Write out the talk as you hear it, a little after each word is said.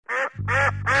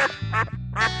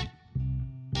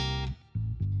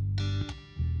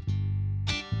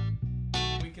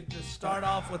We could just start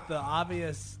off with the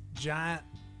obvious giant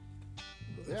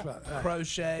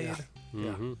crocheted.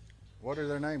 Mm-hmm. What are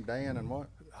their names? Dan and what?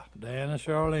 Dan and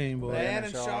Charlene, boy. Dan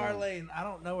and Charlene. I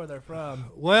don't know where they're from.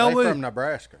 Well, They're from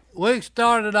Nebraska. we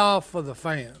started off for the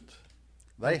fans.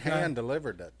 They hand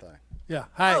delivered that thing. Yeah.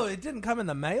 Hey. Oh, it didn't come in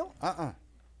the mail?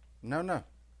 No.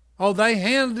 Oh, they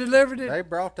hand delivered it? They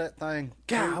brought that thing.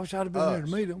 God, I wish I'd have been there to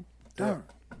meet them. Darn.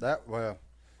 Well,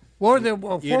 Where they,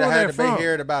 you'd have had to be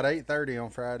here at about 8:30 on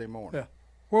Friday morning. Yeah.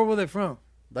 Where were they from?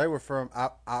 They were from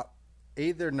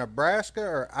either Nebraska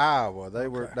or Iowa. They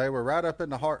were right up in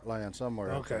the heartland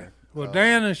somewhere. Okay. Up there. Well,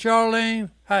 Dan and Charlene,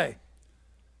 hey,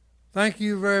 thank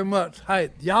you very much. Hey,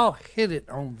 y'all hit it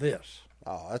on this.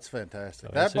 Oh, that's fantastic.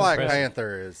 Oh, that that's Black impressive.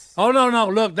 Panther is. Oh, no.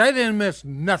 Look, they didn't miss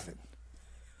nothing.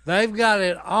 They've got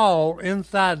it all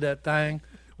inside that thing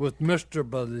with Mr.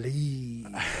 Believe.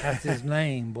 That's his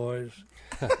name, boys.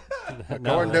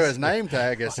 According to his name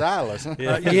tag, is Silas.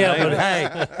 Yeah,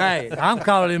 but hey, I'm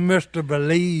calling him Mr.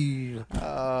 Believe.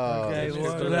 Oh, Okay, Mr.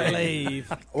 well,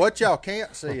 Believe. what y'all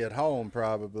can't see at home,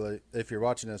 probably, if you're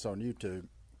watching this on YouTube,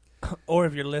 Or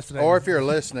if you're listening. or if you're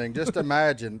listening, just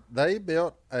imagine they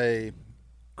built a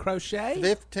crochet?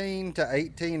 15 to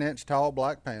 18 inch tall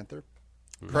Black Panther,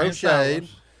 crocheted.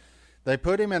 They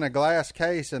put him in a glass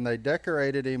case and they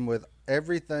decorated him with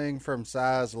everything from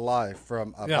size life,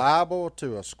 from a Bible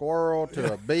to a squirrel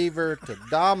to a beaver to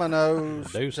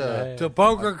dominoes to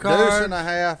poker deuce cards. and a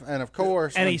half, and of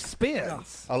course, And he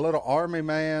spins. a little army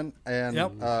man and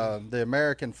the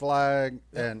American flag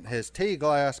and his tea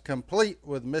glass, complete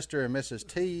with Mr. and Mrs.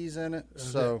 T's in it.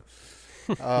 So,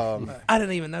 I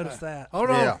didn't even notice that. Hold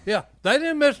on. Yeah. They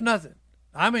didn't miss nothing.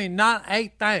 I mean, not a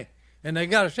thing. And they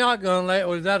got a shotgun laying,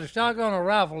 or is that a shotgun or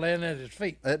rifle laying at his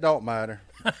feet? it don't matter.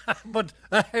 But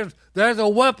there's a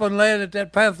weapon laying at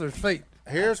that Panther's feet.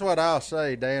 Here's what I'll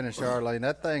say, Dan and Charlene.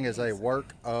 That thing is a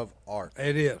work of art.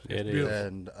 It is. It is.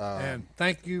 Beautiful. And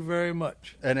thank you very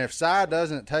much. And if Si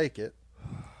doesn't take it,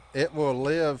 it will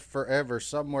live forever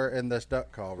somewhere in this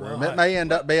duck call room. Well, it may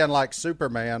end up being like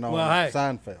Superman on hey.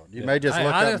 Seinfeld. You may just Hey,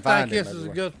 look I up just and find think him. this is a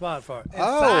everywhere. good spot for it.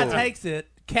 If Si takes it,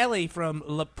 Kelly from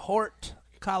LaPorte,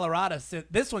 Colorado,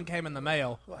 sent, this one came in the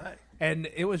mail. And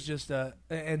it was just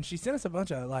and she sent us a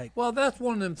bunch of Well, that's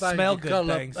one of them things. Smell you good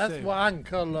cuddle things, up. That's too. why I can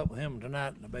cuddle up with him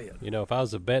tonight in the bed. You know, if I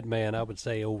was a bet man, I would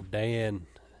say old Dan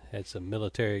had some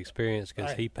military experience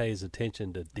because he pays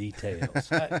attention to details.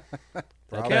 That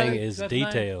thing Kelly, is that's nice.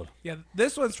 detailed. Yeah,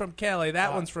 this one's from Kelly.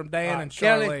 That one's from Dan and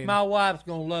Kelly, Charlene. my wife's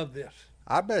gonna love this.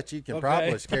 I bet you can Okay.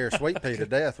 probably scare Sweet Pea to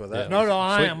death with that. No,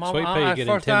 I Sweet- am. Sweet Pea That's get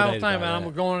the first time I was intimidated thinking by about it. I'm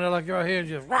that. going there like right here and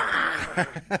just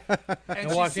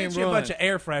and watch she sent him you a run. bunch of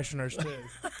air fresheners, too.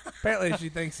 Apparently, she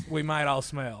thinks we might all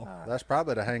smell. That's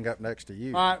probably to hang up next to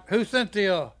you. All right, who sent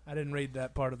the I didn't read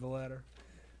that part of the letter.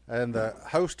 And the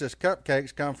Hostess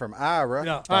cupcakes come from Ira.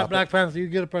 yeah. All right, Black Panther, you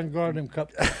get up and guard them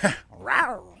cups.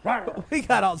 We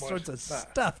got all sorts of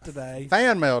stuff today.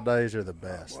 Fan mail days are the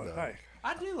best, though. Hey.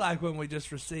 I do like when we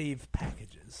just receive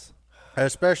packages.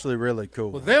 Especially really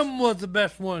cool. Well, ones. them was the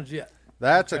best ones yet.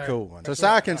 That's a cool one. So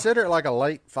I consider it like a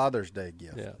late Father's Day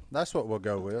gift. Yeah. That's what we'll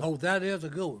go with. Oh, that is a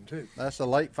good one too. That's a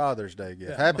late Father's Day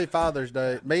gift. Happy Father's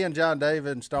Day. Me and John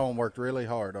David and Stone worked really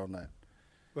hard on that.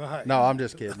 Well, hey. No, I'm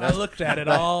just kidding. I looked at it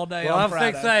all day Well, on I'm Friday.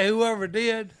 fixing to say whoever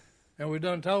did, and we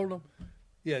done told them,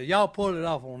 yeah, y'all pulled it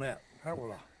off on that. That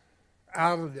was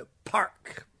out of the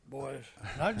park, boys.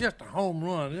 Not just a home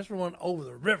run. This one over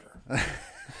the river.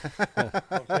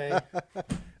 Okay.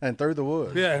 And through the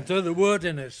woods. Yeah, and through the woods,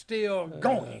 and it's still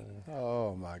going.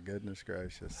 Oh, my goodness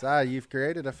gracious. Si, you've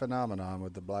created a phenomenon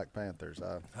with the Black Panthers.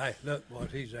 Hey, look, boys,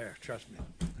 he's there. Trust me.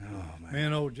 Oh, man. Me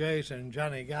and old Jason and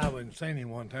Johnny Godwin seen him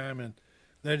one time, and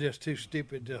they're just too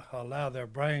stupid to allow their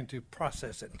brain to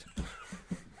process it.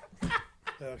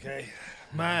 Okay.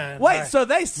 Mine. Wait, hey, so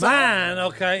they saw. mine,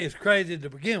 okay, is crazy to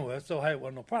begin with, so hey, it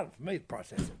wasn't no problem for me to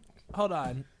process it. Hold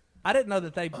on. I didn't know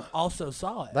that they also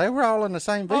saw it. They were all in the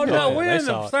same Oh, video. no, Yeah, we're they in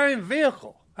saw the it. same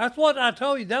vehicle. That's what I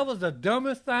told you. That was the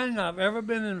dumbest thing I've ever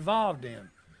been involved in.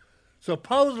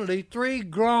 Supposedly, 3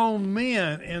 grown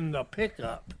men in the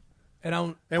pickup. And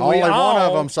on, And Only we one all,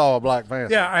 of them saw a Black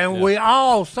Panther. Yeah, and we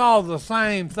all saw the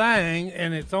same thing,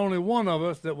 and it's only one of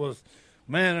us that was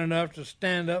man enough to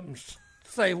stand up and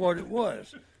say what it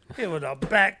was. It was a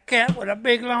black cat with a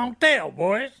big long tail,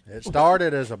 boys. It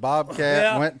started as a bobcat,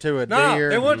 Yeah. went to a No,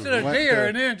 deer. it went to the went deer,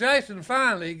 and then Jason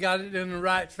finally got it in the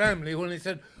right family when he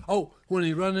said, oh, when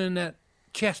he run in that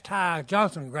chest-high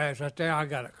Johnson grass right there, I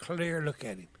got a clear look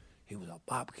at him. He was a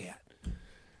bobcat.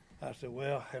 I said,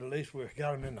 well, at least we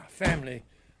got him in the family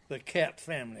the cat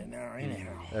family now,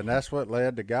 anyhow. And that's what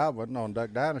led to Godwin on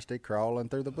Duck Dynasty crawling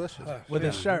through the bushes. With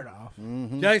his shirt off.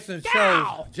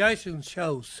 Jason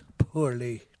chose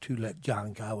poorly to let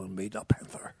John Godwin be the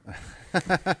Panther.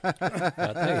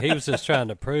 I think he was just trying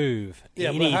to prove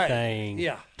anything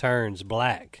turns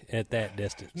black at that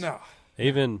distance. No.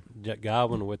 Even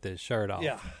Godwin with his shirt off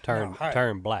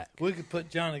turned black. We could put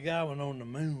Johnny Godwin on the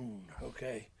moon,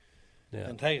 okay? Yeah.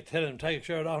 And tell him to take his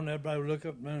shirt off, and everybody would look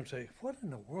up at the moon and say, "What in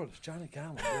the world is Johnny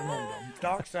Godwin doing on the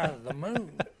dark side of the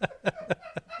moon?"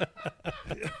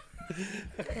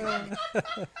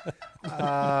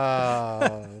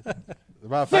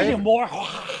 My Get him, boy.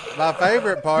 My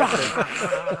favorite part.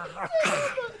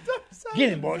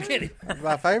 Get him, boy. Get him.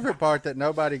 My favorite part that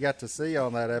nobody got to see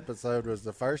on that episode was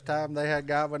the first time they had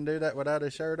Godwin do that without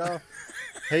his shirt off.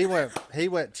 He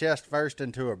went chest first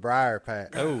into a briar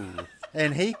patch. Oh.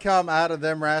 And he come out of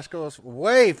them rascals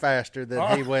way faster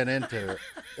than he went into it.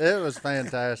 It was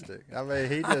fantastic. I mean,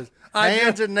 he just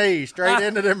hands and knees straight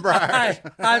into them briars.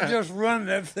 I just run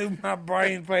that through my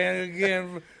brain playing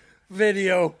again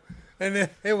video, and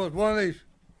it was one of these.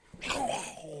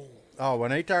 Oh,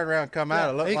 when he turned around and come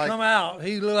out, it looked like...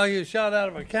 He looked like he was shot out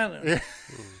of a cannon. Yeah.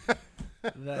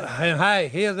 And hey,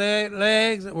 his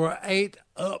legs were ate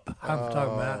up. I'm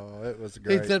talking about. Oh, it was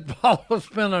great. He said Paul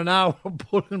spent an hour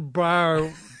pulling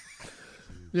briar,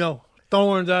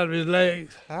 thorns out of his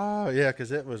legs. Oh yeah,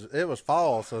 because it was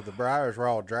fall, so the briars were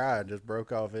all dry and just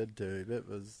broke off into him. It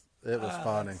was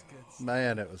funny,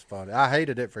 man. It was funny. I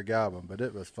hated it for Goblin, but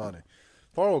it was funny.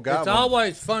 Poor old Goblin. It's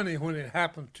always funny when it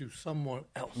happened to someone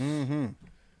else. Mm-hmm.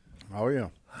 Oh yeah,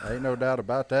 ain't no doubt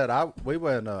about that.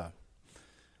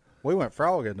 We went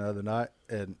frogging the other night,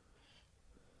 and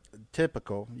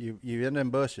typical, you in them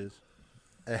bushes,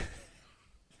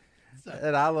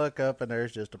 and I look up and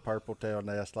there's just a purple tail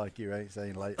nest like you ain't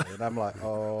seen lately, and I'm like,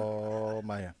 oh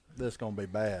man, this gonna be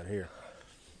bad here.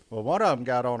 Well, one of them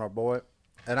got on our boy,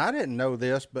 and I didn't know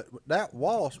this, but that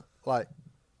wasp like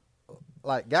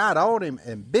got on him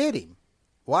and bit him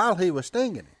while he was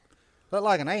stinging him. Looked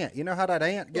like an ant. You know how that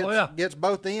ant gets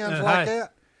both ends like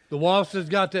that? The wasp has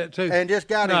got that too. And just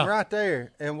got him right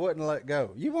there and wouldn't let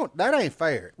go. That ain't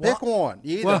fair. Pick one.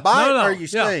 You either bite or you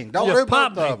sting. Don't do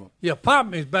both of them. You pop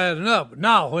me is bad enough, but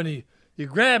no, when you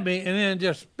grab me and then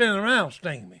just spin around,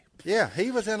 sting me. Yeah,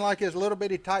 he was in like his little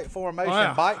bitty tight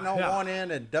formation, biting on one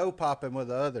end and dough popping with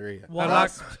the other end.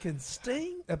 Wasps can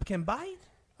sting? Can bite?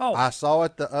 Oh, I saw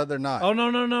it the other night. Oh no!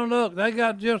 Look, they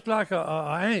got just like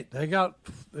a ant. They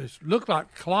look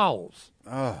like claws.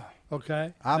 Oh.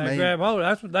 Okay. They grab hold.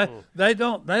 That's what they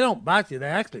don't bite you. They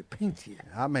actually pinch you.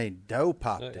 I mean, dough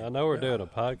popped it. I know we're doing a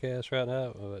podcast right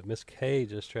now, but Miss Kay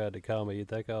just tried to call me. You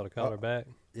think I ought to call her back?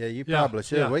 Yeah, you probably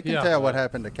should. We can tell what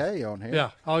happened to Kay on here.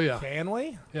 Yeah. Oh yeah. Can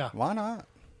we? Yeah. Why not?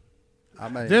 I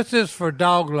mean, this is for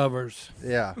dog lovers.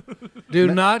 Yeah. Do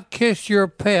not kiss your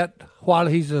pet while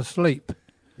he's asleep.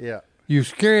 Yeah. You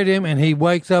scared him and he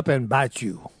wakes up and bites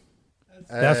you.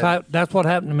 That's what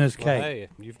happened to Miss Kay. Well, hey,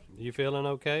 you feeling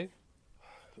okay?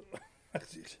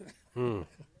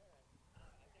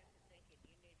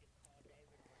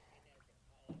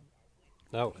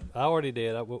 No, I already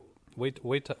did.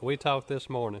 We talked this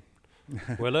morning.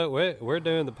 Well, look, we're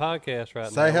doing the podcast right now.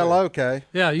 Say hello, Kay.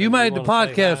 Yeah, you made the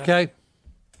podcast, Kay.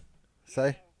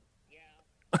 Say.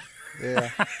 Yeah.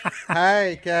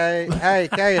 Hey, Kay. Hey,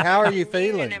 Kay. How are you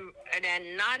feeling? And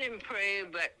not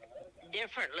improved, but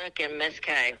different looking Miss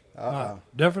Kay.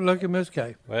 Different looking Miss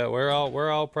Kay. Well, we're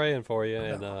all praying for you,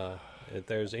 and if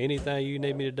there's anything you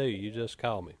need me to do, you just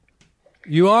call me.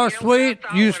 You are sweet.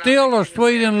 You still are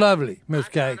sweet and lovely, Miss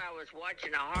Kay. I thought I was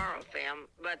watching a horror film,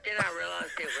 but then I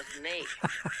realized it was me.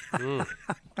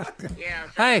 Yeah.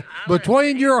 So hey,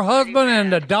 between your husband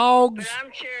and the dogs. But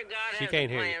I'm sure God has a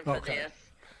plan for this.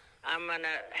 I'm going to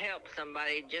help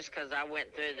somebody just because I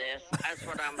went through this. That's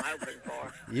what I'm hoping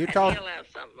for. He'll have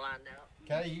something lined up.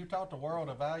 Kay, you taught the world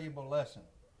a valuable lesson.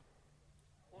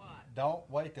 What? Don't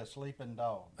wake a sleeping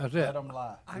dog. That's Let it. them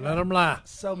lie. Let them lie.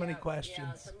 So many questions.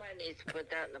 Yeah, somebody needs to put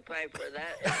that in the paper.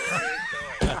 That is a true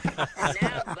story.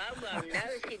 Now Bobo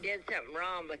knows he did something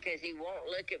wrong because he won't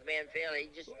look at me and feel. He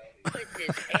just puts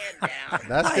his head down.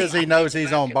 That's because he knows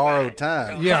he's on borrowed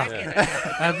time. Yeah.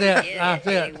 That's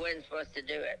it. He wasn't supposed to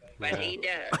do it, but he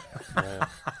does.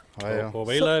 Well,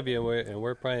 we love you, and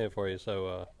we're praying for you.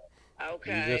 So.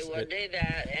 Okay, we'll do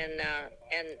that, and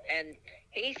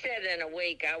he said in a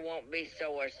week I won't be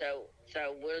sore, so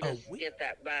we'll just get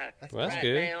that by. Well, that's right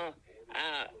good. Now,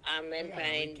 I'm in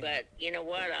pain, but you know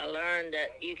what? I learned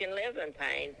that you can live in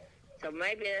pain, so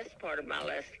maybe that's part of my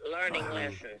learning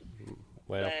lesson.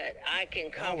 Well, but I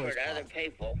can comfort other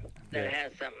people that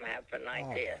have something happen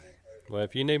like this. Well,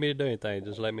 if you need me to do anything,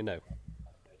 just let me know.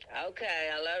 Okay,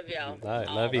 I love y'all. All right,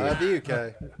 love you. Love you,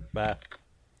 Kay. Bye.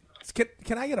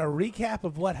 Can I get a recap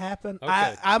of what happened?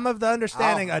 Okay. I'm of the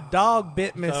understanding a dog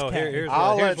bit Miss So Kay. here's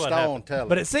I'll what let Stone happened. tell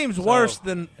But it. it seems worse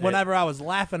than whenever I was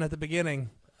laughing at the beginning.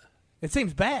 It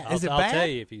seems bad. Is it I'll bad? tell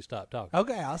you if you stop talking.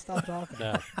 Okay, I'll stop talking.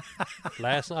 Now,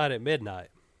 last night at midnight,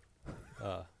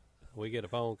 we get a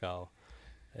phone call,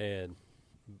 and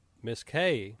Miss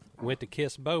Kay went to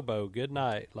kiss Bobo good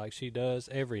night like she does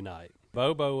every night.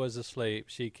 Bobo was asleep.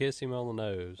 She kissed him on the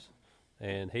nose,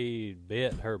 and he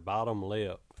bit her bottom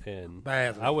lip. And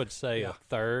Badly. I would say Yeah. a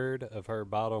third of her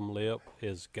bottom lip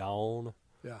is gone.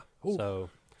 Yeah. Ooh. So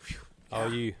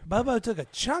all you Bobo took a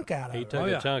chunk out of he it. took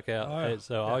yeah. a chunk out. Oh, yeah. And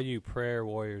so all you prayer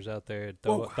warriors out there,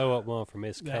 throw up one for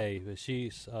Miss Yeah. Kay. But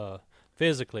she's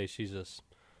physically she's just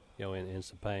in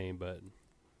some pain, but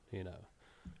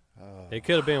it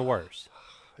could have been worse.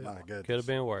 My goodness. Could have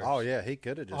been worse. Oh, yeah, he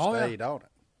could have just Oh, yeah. stayed on it.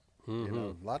 You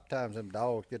know, a lot of times them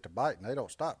dogs get to bite and they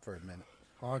don't stop for a minute.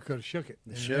 Oh, I could have shook it.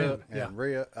 They should Yeah. and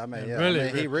rip. I mean, And yeah, really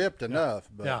he ripped ripped enough,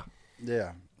 but Yeah.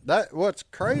 yeah. That what's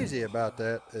crazy about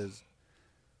that is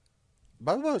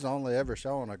Bobo's only ever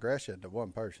shown aggression to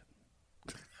one person,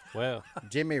 Well,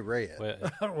 Jimmy Red.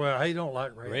 Well, he don't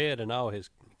like red. Red and all his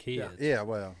kids. Yeah,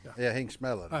 well, yeah, he can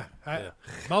smell it.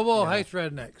 Bobo hates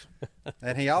rednecks.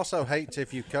 And he also hates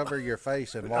if you cover your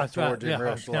face and walk That's right, towards him yeah,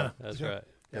 real slow. yeah. That's right.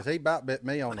 Because he about bit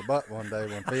me on the butt one day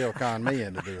when Phil conned me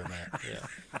into doing that.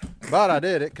 Yeah. But I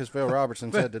did it because Phil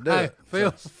Robertson said to do Hey, it.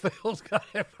 Phil's got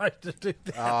everybody to do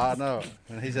that. Oh, I know.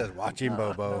 And he says, watch him,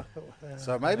 Bobo.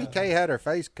 So maybe Kay had her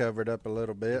face covered up a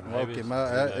little bit and woke Maybe. him up.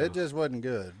 Who knows? It just wasn't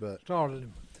good. But Started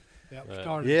him. Yep,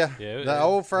 started him. yeah, Yeah, the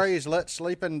old phrase, let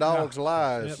sleeping dogs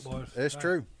lie, That's it, boys. it's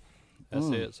true. That's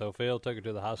it. So Phil took her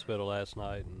to the hospital last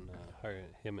night, and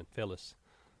him and Phyllis,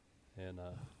 and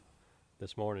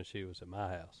this morning she was at my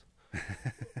house.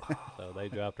 So they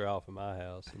dropped her off at my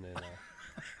house, and then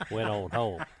went on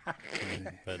home.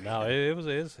 But no,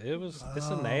 it's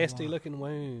a nasty looking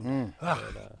wound.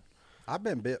 But, I've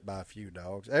been bit by a few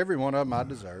dogs. Every one of them I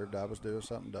deserved. I was doing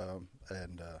something dumb.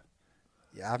 And,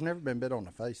 yeah, I've never been bit on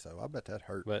the face, though. I bet that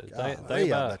hurt. But Golly,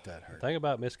 thing I bet that hurt. thing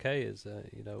about Miss Kay is,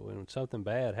 when something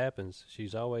bad happens,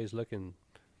 she's always looking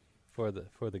for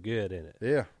the good in it.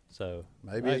 Yeah. So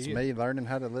Maybe it's me learning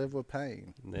how to live with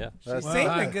pain. Yeah. She That's- seemed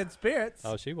Well, in good spirits.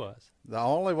 Oh, she was. The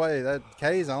only way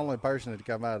Kay's the only person to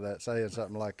come out of that saying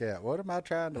something like that. What am I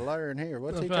trying to learn here?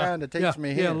 What's he That's right. trying to teach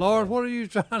me here? Yeah, Lord, what are you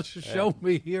trying to show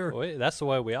me here? Well, that's the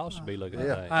way we all should be looking Yeah.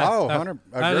 at things. Oh, That- 100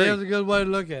 That agree. is a good way to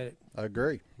look at it.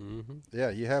 Agree. Mm-hmm. Yeah,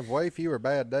 you have way fewer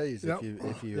bad days Yep.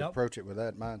 if you Yep. approach it with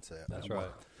that mindset. That's right.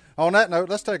 On that note,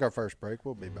 let's take our first break.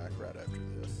 We'll be back right after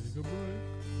this.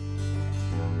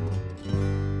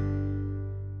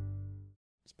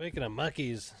 Speaking of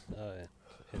monkeys and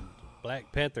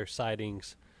Black Panther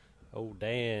sightings, old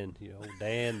Dan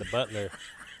the butler,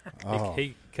 Oh.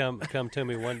 he come to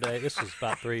me one day. This was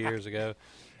about 3 years ago.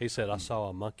 He said, I saw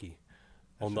a monkey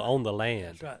on the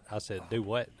land. That's right. I said, do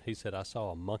what? He said, I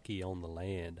saw a monkey on the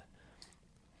land.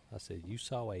 I said, you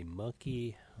saw a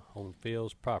monkey on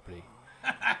Phil's property?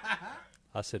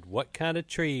 I said, what kind of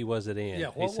tree was it in?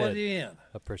 Yeah, He what said, was he in?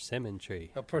 a persimmon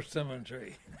tree. A persimmon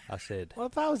tree. I said, Well,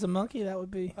 if I was a monkey, that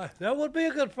would be. That would be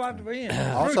a good spot to be in.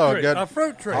 Also a good a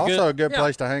fruit tree. Also a good Yeah.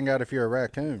 place to hang out if you're a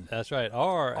raccoon. that's right.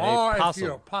 Or Or a if possum.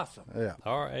 you're a possum. Yeah.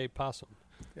 Or a possum.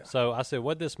 Yeah. So I said,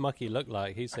 what this monkey look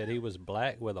like? He said he was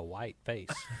black with a white face.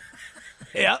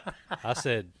 Yeah. I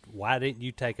said, why didn't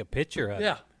you take a picture of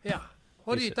Yeah, it? yeah.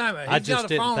 What do He you said, think about? I He's just got a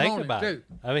didn't phone think on him, about too. it.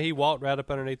 I mean, he walked right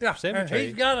up underneath Yeah, the persimmon and tree.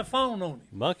 he's got a phone on him.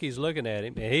 Monkey's looking at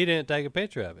him, and he didn't take a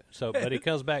picture of it. So, but he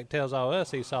comes back and tells all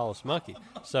us he saw this monkey.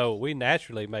 So we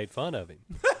naturally made fun of him.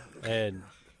 And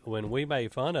when we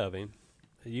made fun of him,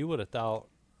 you would have thought,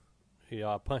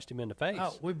 I punched him in the face.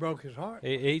 Oh, we broke his heart. Boy,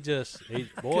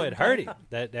 it hurt him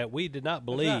that we did not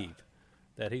believe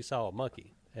that he saw a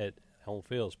monkey on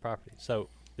Phil's property. So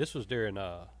this was during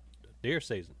deer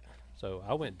season. So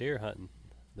I went deer hunting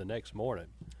the next morning,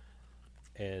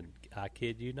 and I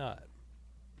kid you not,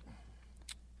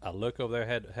 I look over there,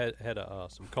 had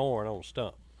some corn on a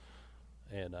stump,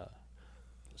 and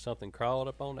something crawled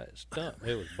up on that stump.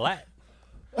 It was black.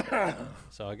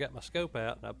 So I got my scope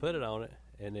out and I put it on it,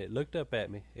 and it looked up at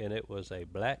me, and it was a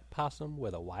black possum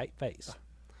with a white face.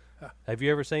 Have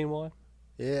you ever seen one?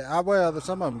 Yeah, well,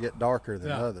 some of them get darker than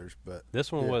Yeah. others, but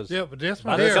This one was Yeah, but this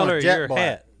by one the here. color of jet your black.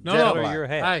 hat. No, The no. color of your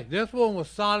hat. Hey, this one was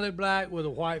solid black with a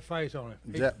white face on it.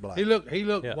 Jet black. He looked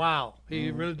Yeah. wild. He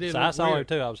really did. So look I saw him weird.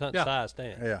 too. I was hunting Yeah. side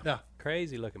stand. yeah. Yeah.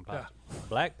 Crazy looking possum.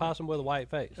 Black possum with a white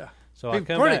face. Yeah. So He I was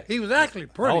come pretty. back. He was actually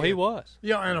pretty. Oh, he was.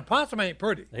 Yeah, and a possum ain't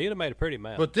pretty. He'd have made a pretty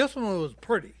mount. But this one was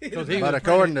pretty. But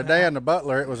according to Dan the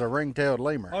butler, it was a ring-tailed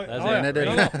lemur. Oh, That's oh, it. it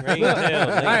didn't- Ring-tailed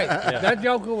lemur. Hey, Yeah. that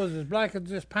joker was as black as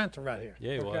this panther right here.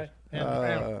 Yeah, he was.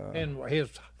 And his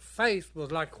face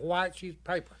was like a white sheet of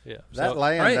paper. Yeah. That So-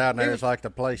 land Hey, down he there was- is like the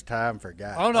place time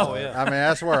forgot. Oh, no. Oh, yeah. I mean,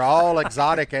 that's where all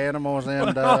exotic animals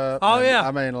end up. Oh, and, yeah.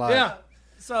 I mean, like, Yeah.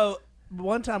 So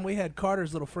one time we had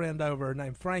Carter's little friend over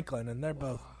named Franklin, and they're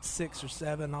both 6 or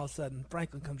 7. All of a sudden,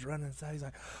 Franklin comes running inside. He's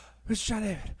like, "Mr. John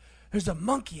David, there's a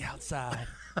monkey outside."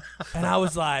 And I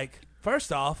was like,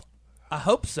 first off, I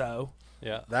hope so,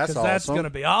 Yeah. that's because awesome. that's going to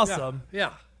be awesome.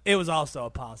 Yeah. It was also a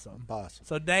possum. Possum.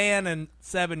 So Dan and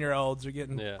 7-year-olds are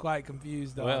getting Yeah. quite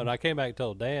confused. Well, on and I came back and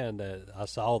told Dan that I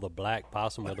saw the black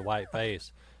possum with the white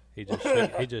face. He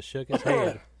just shook his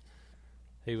head.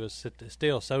 He was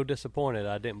still so disappointed.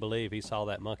 I didn't believe he saw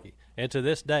that monkey. And to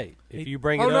this day, if you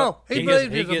bring Oh, it no. up, He gets,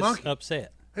 believed he it was a gets monkey.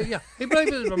 upset. Yeah. He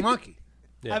believed it was a monkey.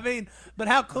 Yeah. I mean, but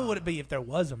how cool would it be if there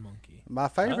was a monkey? My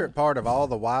favorite part of all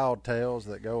the wild tales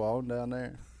that go on down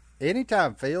there,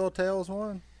 anytime Phil tells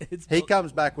one, It's he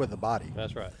comes back with a body.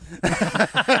 That's right.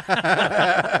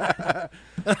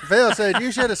 Phil said,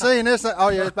 "You should have seen this." Oh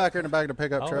yeah, it's back here in the back of the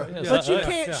pickup Oh, truck. yeah. But you Yeah.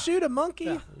 can't shoot a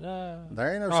monkey.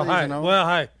 There ain't no Oh, season hey. on. Well,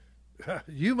 hey.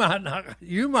 You might not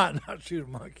shoot a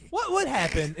monkey. What would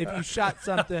happen if you shot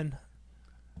something?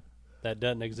 That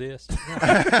doesn't exist.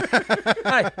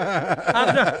 Hey,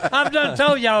 I've done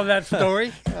told y'all that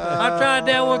story. I tried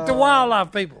that with the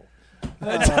wildlife people.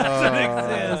 That doesn't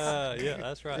exist. Yeah,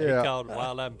 that's right. Yeah. He called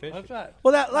wildlife fishing. That's right.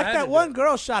 Well, I had that to one do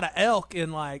girl shot an elk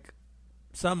in like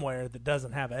somewhere that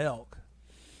doesn't have elk.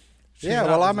 She Yeah, thought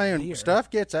well, it I was a mean, deer. stuff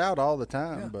gets out all the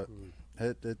time, but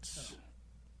it's.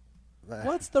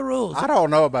 What's the rules? I don't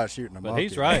know about shooting a But monkey.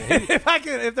 he's right.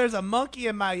 If there's a monkey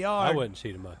in my I yard, wouldn't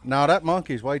shoot a monkey. No, that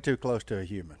monkey's way too close to a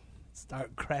human.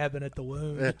 start grabbing at the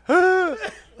wound. I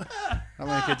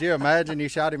mean, could you imagine you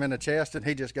shot him in the chest and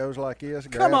he just goes like this,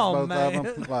 grabs on, both man.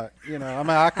 of them? Like, I mean,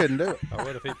 I couldn't do it. Or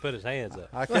what if he put his hands up?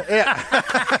 I could,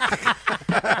 yeah.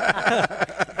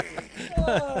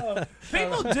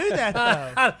 People do that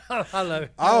though. I love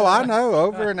it. Oh, I know.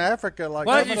 Over in Africa, like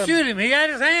Why'd some you of them- shoot him? He had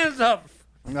his hands up.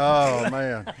 Oh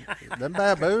man, them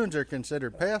baboons are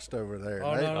considered pests over there.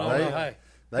 Oh, they, no, they, hey.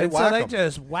 they And so whack they 'em.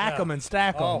 just whack them and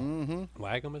stack them. Oh.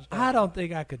 Whack him as I don't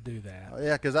think I could do that.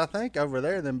 Yeah, because I think over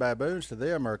there, them baboons to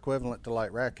them are equivalent to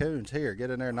like raccoons here.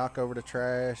 Get in there, knock over the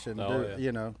trash, and Oh, do yeah.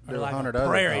 Or do like a 100 other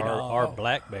prairie things. dog. or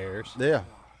black bears. Yeah,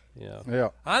 Yeah. yeah.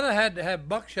 I'd have had to have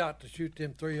buckshot to shoot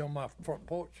them 3 on my front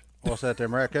porch. What's that?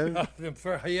 Them raccoons?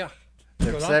 Yeah.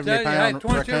 Them 'Cause I'm telling you, hey, 70-pound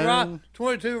 22, raccoon?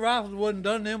 22 rifles wouldn't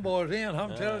done them boys in.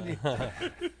 I'm telling you.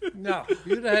 No,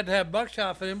 you'd have had to have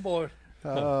buckshot for them boys.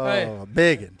 Oh, Hey.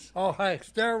 biggins. Oh, hey,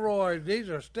 steroids. These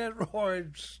are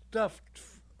steroid stuffed.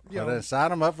 You Well, know. then sign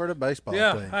them up for the baseball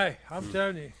Yeah, team. hey, I'm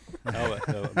telling you.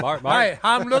 Mark, Hey,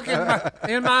 I'm looking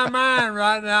in my mind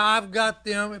right now. I've got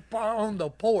them on the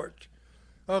porch.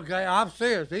 Okay, I'm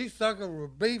serious. These suckers were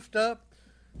beefed up.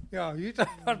 You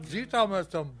talking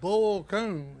about some bull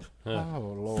coons.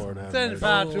 Oh Lord, have mercy.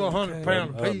 75 to 100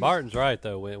 pound piece. Martin's right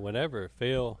though. Whenever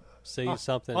Phil sees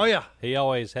something, oh, yeah. he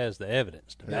always has the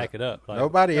evidence to back it up. Like,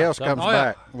 Nobody else some- comes oh, yeah.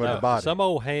 back with a body. Some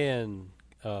old hand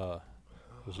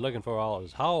was looking for all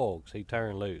his hogs. He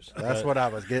turned loose. That's what I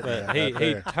was getting at. But he right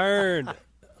there. turned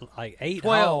like 8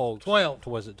 12, hogs. 12.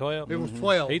 Was it 12? It was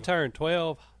 12. He turned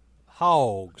 12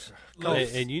 hogs.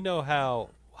 Close. And you know how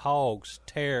hogs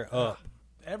tear up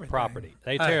Everything. property.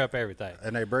 They tear up everything.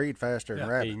 And they breed faster than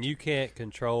rabbits. And you can't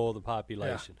control the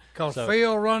population. Because So-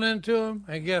 Phil run into him,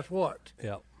 and guess what?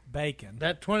 Yep. Bacon.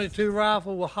 That 22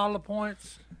 rifle with hollow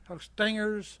points,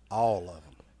 stingers. All of them.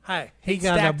 Hey, He he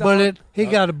got a stacked bullet. He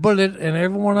got a bullet in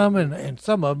every one of them, and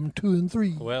some of them 2 and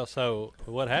 3. Well, so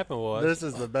what happened was This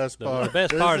is the best the part.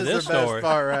 best part of is this the best story.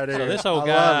 part right here. So this old I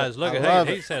guy love is it. looking. I love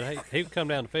He it. said he would come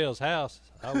down to Phil's house.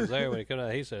 I was there when he come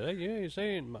down. He said, "Hey, you ain't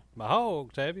seen my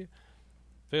hogs, have you?"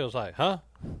 Phil's like, "Huh?"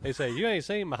 He said, "You ain't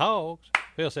seen my hogs."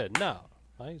 Phil said, "No,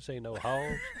 I ain't seen no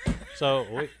hogs."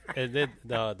 So and then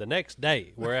the next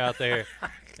day we're out there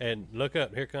and look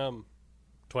up. Here come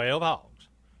 12 hogs.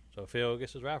 So Phil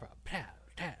gets his rifle. Pow,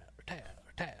 pow, pow,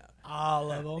 pow.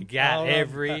 All of them. Got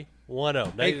every one of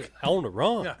them. They on the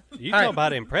run. Yeah. You Hey. talk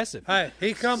about impressive. Hey,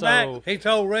 he come So- back. He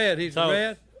told Red, he said, So-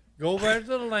 Red, go over there to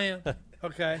the land.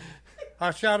 Okay.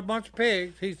 I shot a bunch of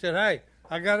pigs. He said, hey,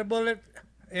 I got a bullet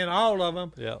in all of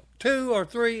them. Yeah. 2 or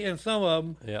 3 in some of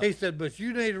them. Yeah. He said, but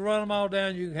you need to run them all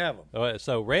down. You can have them. All right,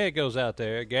 so Red goes out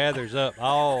there, gathers up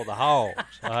all the hogs.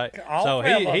 All right? All So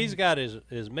 12 of 'em. he's got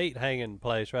his meat hanging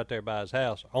place right there by his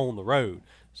house on the road.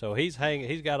 So he's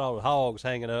got all the hogs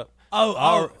hanging up,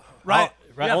 Right.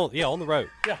 Right on the road.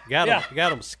 Got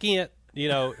them skint. You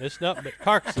know, it's nothing but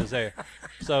carcasses there.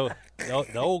 So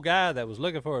the old guy that was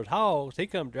looking for his hogs, he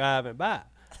come driving by,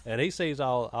 and he sees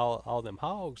all them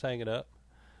hogs hanging up.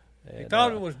 And, He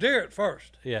thought it was deer at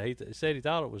first. Yeah, he said he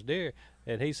thought it was deer,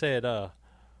 and he said,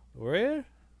 "Red,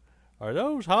 are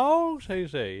those hogs?" He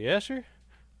said, "Yes, sir."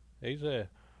 He said,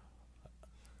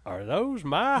 "Are those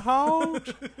my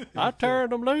hogs? I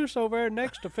turned them loose over there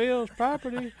next to Phil's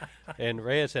property." And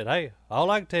Red said, "Hey,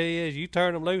 all I can tell you is you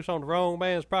turned them loose on the wrong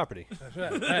man's property." That's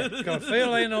right. Because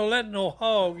Phil ain't no letting no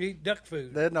hog eat duck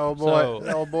food. Then the old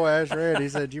boy asked Red, he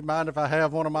said, "You mind if I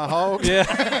have one of my hogs?" Yeah.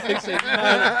 He said,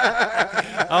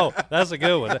 "Oh, that's a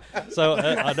good one." So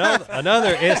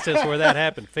another instance where that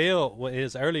happened, Phil, in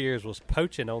his early years, was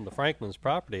poaching on the Franklin's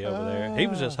property over there. He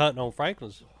was just hunting on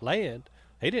Franklin's land.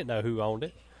 He didn't know who owned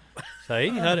it. So he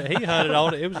hunted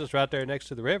on it. It was just right there next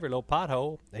to the river, a little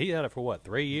pothole. He hunted for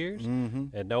 3 years,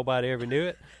 and nobody ever knew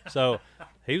it. So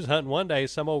he was hunting one day.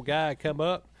 Some old guy come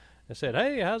up and said,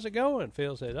 "Hey, how's it going?"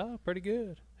 Phil said, "Oh, pretty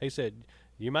good." He said,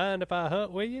 "You mind if I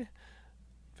hunt with you?"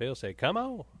 Phil said, "Come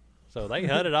on." So they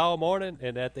hunted all morning,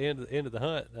 and at the end of the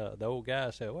hunt, the old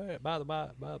guy said, "Well, by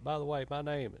the way, my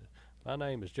name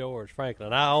is George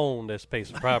Franklin. I own this piece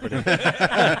of property."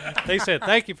 He said,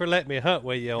 "Thank you for letting me hunt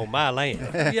with you on my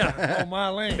land." Yeah, on my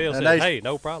land. Phil And said, "Hey,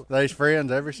 no problem." They's friends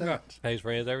ever since. He's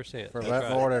friends ever since. From That's that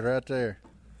right. morning right there.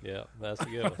 Yeah, that's a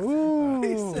good one.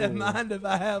 He said, "Mind if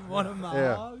I have one of my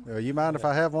Yeah. hogs?" Well, you mind if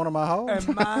I have one of my hogs?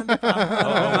 And mind if I hunt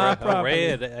on my property?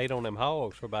 Red ate on them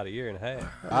hogs for about a year and a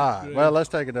half. All right. Well, let's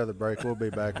take another break. We'll be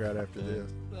back right after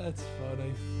this. That's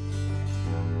funny.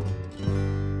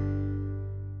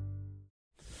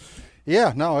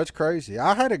 Yeah, no, it's crazy.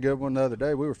 I had a good one the other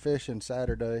day. We were fishing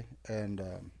Saturday, and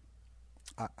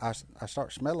I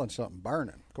start smelling something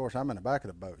burning. Of course, I'm in the back of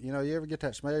the boat. You know, you ever get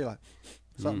that smell? You're like,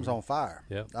 something's on fire.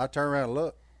 Yep. I turn around and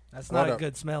look. That's not a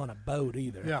good smell in a boat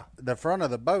either. Yeah. The front of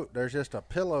the boat, there's just a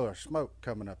pillow of smoke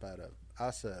coming up out of it.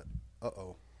 I said,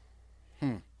 uh-oh.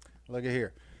 Look at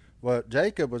here. Well,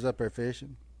 Jacob was up there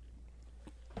fishing,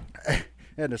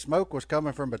 and the smoke was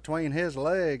coming from between his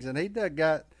legs, and he done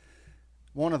got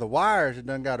one of the wires had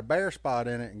done got a bare spot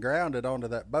in it and grounded onto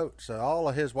that boat. So all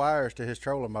of his wires to his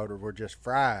trolling motor were just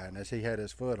frying as he had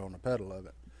his foot on the pedal of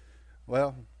it.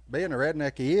 Well, being the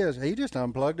redneck he is, he just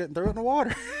unplugged it and threw it in the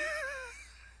water.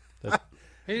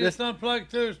 He just unplugged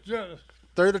through his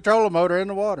Threw the trolling motor in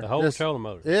the water. The whole Just- trolling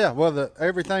motor. Yeah, well,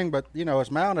 everything, but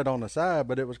it's mounted on the side,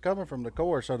 but it was coming from the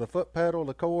cord. So the foot pedal,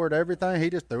 the cord, everything, he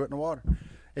just threw it in the water.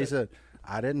 He said,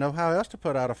 "I didn't know how else to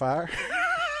put out a fire."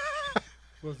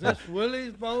 Was this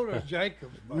Willie's boat or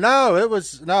Jacob's boat? No, it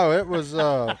was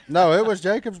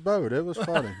Jacob's boat. It was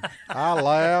funny. I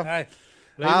laughed. Hey,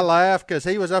 I laughed because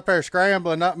he was up there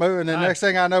scrambling, not moving. And next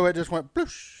thing I know, it just went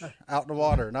ploosh out in the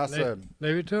water. And I said,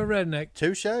 leave it to a redneck.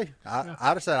 "Touche." I'd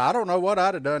have said, "I don't know what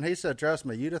I'd have done." He said, "Trust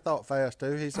me, you'd have thought fast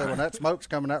too." He said, "When that smoke's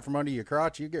coming out from under your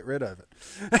crotch, you get rid of it."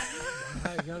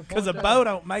 Because a boat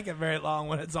don't make it very long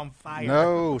when it's on fire.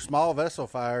 No, small vessel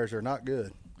fires are not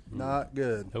good. Not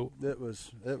good. Nope. It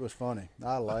was funny.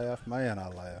 I laughed. Man, I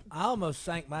laughed. I almost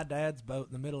sank my dad's boat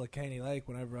in the middle of Caney Lake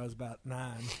whenever I was about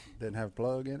 9. Didn't have a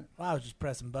plug in it. Well, I was just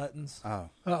pressing buttons. Oh,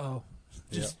 Uh-oh.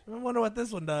 Just I wonder what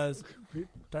this one does.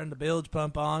 Turned the bilge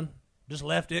pump on. Just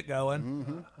left it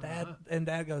going.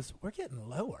 Dad goes, "We're getting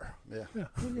lower." yeah.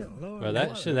 Well,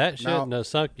 that shouldn't have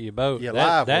sunk your boat. Your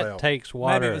that live well. takes Maybe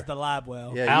water it was the live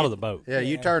well. Yeah, out you- of the boat. Yeah,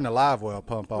 you Yeah. turn the live well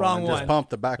pump on Wrong and just one. pump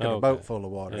the back of the Okay. boat full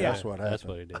of water. Yeah. That's what happened. That's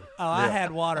what he did. Oh, I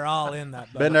had water all in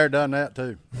that boat. Been there, done that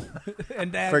too.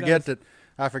 And Dad Forget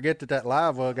I forget that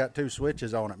live well got 2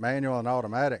 switches on it, manual and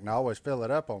automatic, and I always fill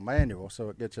it up on manual so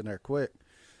it gets in there quick.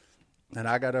 And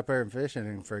I got up there and fishing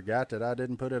and forgot that I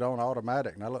didn't put it on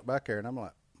automatic. And I look back there and I'm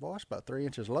like, boy, it's about 3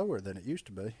 inches lower than it used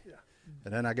to be. Yeah.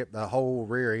 And then I get the whole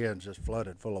rear end just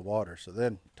flooded full of water. So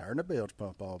then turn the bilge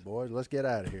pump on, boys. Let's get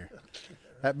out of here.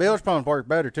 That bilge pump works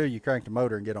better too. You crank the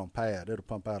motor and get on pad. It'll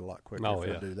pump out a lot quicker Oh, if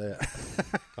yeah. you do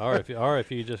that. or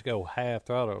if you just go half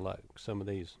throttle like some of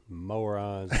these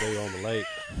morons do on the lake.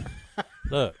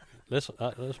 Look,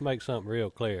 let's make something real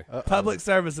clear. Public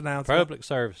service announcement. Public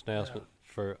service announcement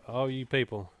for all you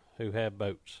people who have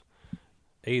boats: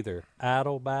 either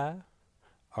idle by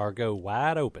or go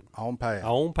wide open On pad.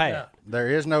 on pad. There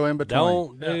is no in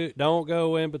between. Don't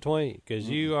go in between because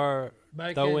you are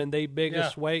Make throwing it- the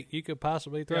biggest yeah. weight you could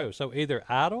possibly throw. Yeah. So either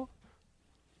idle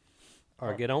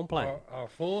or get on plane. Or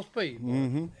full speed.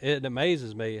 Mm-hmm. It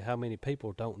amazes me how many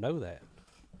people don't know that.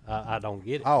 I don't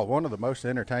get it. Oh, one of the most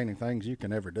entertaining things you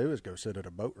can ever do is go sit at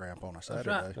a boat ramp on a Saturday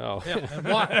right. Oh, Yeah, and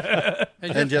watch.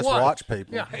 and just watch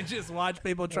people. Yeah. I just watch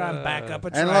people try and back up a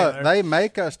And trailer. look, they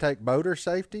make us take boater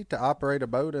safety to operate a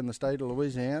boat in the state of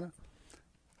Louisiana.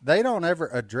 They don't ever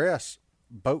address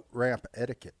boat ramp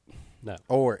etiquette no.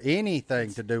 or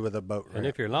anything to do with a boat ramp. And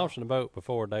if you're launching a boat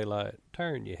before daylight,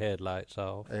 turn your headlights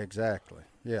off. Exactly.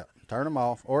 Yeah. Turn them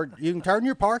off. Or you can turn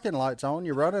your parking lights on,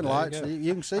 your running lights. go.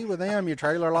 You can see with them, your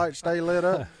trailer lights stay lit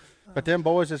up. But them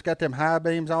boys that's got them high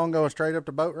beams on going straight up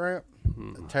the boat ramp,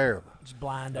 terrible. just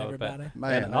blind Oh, everybody.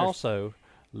 Man, and there's- also,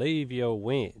 leave your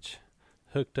winch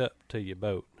hooked up to your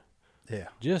boat, yeah.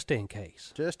 just in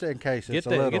case. Just in case Get it's a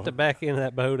little. the back end of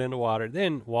that boat in the water,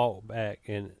 then walk back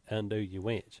and undo your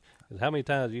winch. 'Cause how many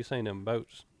times have you seen them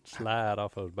boats slide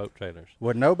off those boat trailers?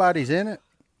 When nobody's in it,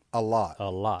 a lot. A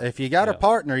lot. If you got a Yeah.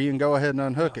 partner, you can go ahead and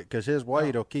unhook it because his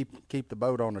weight will keep the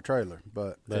boat on the trailer.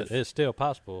 But But it's still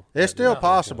possible. it's still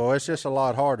possible. It's just a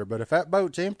lot harder. But if that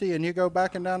boat's empty and you go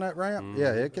backing down that ramp,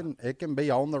 yeah, it can be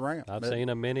on the ramp. I've But seen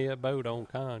a many a boat on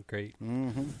concrete.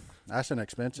 that's an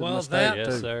expensive Well, mistake that- Yes,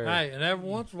 too. sir. Hey, and every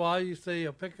once in a while you see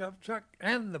a pickup truck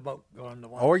and the boat going the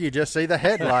water. Or you just see the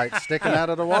headlights sticking out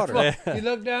of the water. You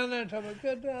look down there and tell me,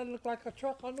 good, that look like a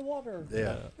truck on the water.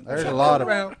 Yeah, there's a lot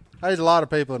Around. of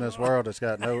people in this world that's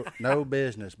got no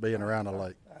business being around a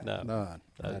lake. No, None.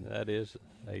 that is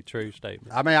a true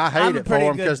statement. I mean, I hate I'm it for pretty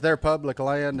them good- because they're public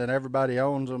land and everybody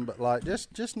owns them. But like,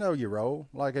 just know your role.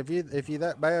 Like if you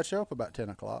that bad, show up about 10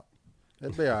 o'clock.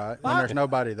 It'll be all right when there's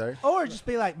nobody there. Or just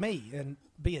be like me and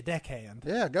be a deckhand.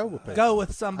 Yeah, go with people. Go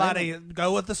with somebody.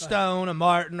 Go with a Stone, a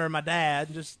Martin, or my dad.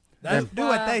 And just That's do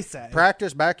what why- they say.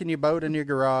 Practice backing your boat in your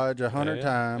garage 100 Yeah,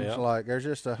 times. yeah. Like there's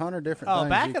just 100 different Oh, things.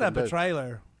 back you it can up do. a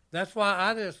trailer. That's why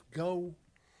I just go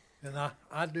and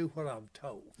I do what I'm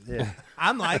told. Yeah,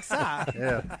 I'm like Si.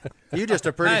 yeah. You just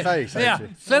a pretty Hey, face, yeah, ain't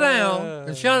you? sit down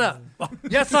and shut up.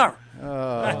 Yes, sir.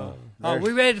 Are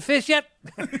we ready to fish yet?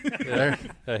 There-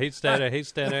 He'd stand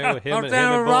there with him I'm and,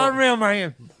 standing with rod and reel in my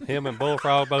hand. him and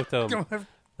Bullfrog, both of them.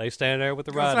 They stand there with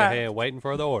the rod in right. their hand, waiting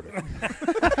for the order.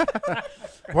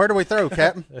 Where do we throw,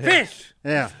 Captain? Fish.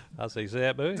 Yeah. I see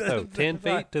that buoy. Throw 10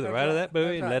 feet to the right of that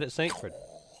buoy and let it sink for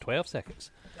 12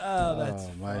 seconds. Oh, that's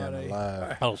Oh man, funny.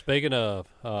 alive. Oh, speaking of,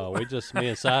 me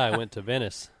and Si went to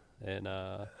Venice and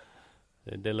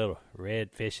did a little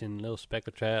red fishing, little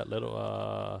speckled trout,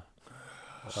 little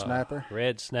Snapper.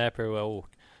 red snapper. Well,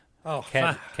 Oh,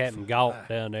 Captain Galt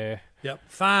down there. Yep,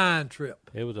 fine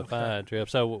trip. It was a fine trip.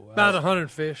 So About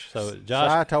 100 fish. so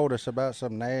Josh. Si told us about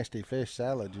some nasty fish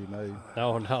salad you made.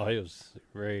 No, it was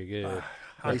very good.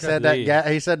 He said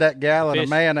that gallon Fish. of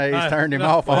mayonnaise turned him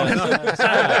off on it.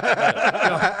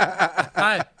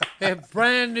 Hey, a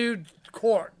brand new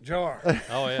quart jar.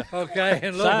 Oh yeah. Okay,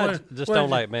 and look, Sides just don't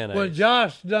like mayonnaise. When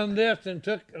Josh done this and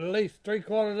took at least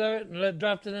 3/4 of it and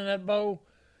dropped it in that bowl,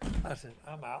 I said,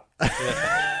 I'm out.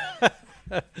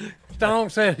 Stone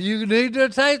said, you need to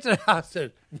taste it. I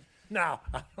said, no,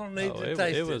 I don't need to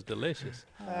taste it was delicious.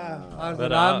 I said,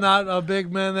 but, I'm not a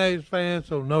big mayonnaise fan,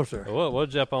 so no, sir. We'll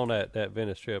jump on that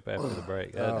Venice trip after the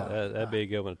break. That'd be a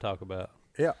good one to talk about.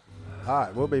 Yeah. All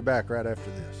right, we'll be back right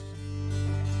after this.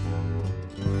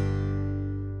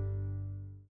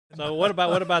 So what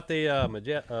about the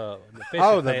fishing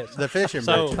Oh, pants? the fishing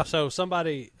So boat. so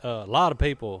somebody a lot of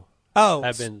people Oh,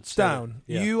 have been Stone.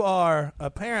 Yeah. You are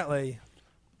apparently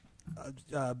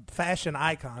a fashion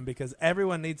icon because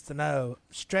everyone needs to know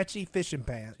stretchy fishing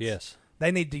pants. yes,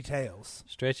 They need details.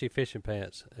 stretchy fishing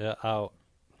pants.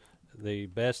 The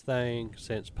best thing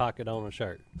since pocket on a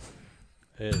shirt.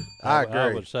 I I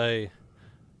agree. would say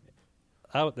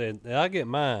I get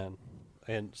mine,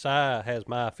 and Si has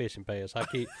my fishing pants. I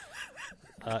keep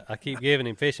I keep giving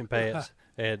him fishing pants,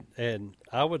 and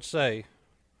I would say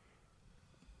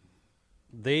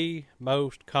the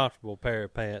most comfortable pair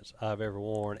of pants I've ever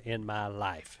worn in my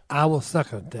life. I will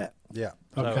second that. Yeah.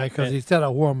 Okay, because and- he said I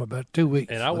wore them about 2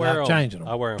 weeks And I without wear changing them.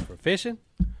 them. I wear them for fishing.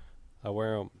 I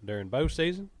wear them during bow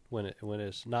season when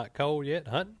it's not cold yet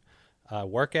hunting. I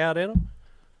work out in them.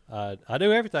 I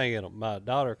do everything in them. My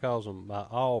daughter calls them my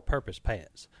all-purpose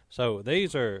pants. So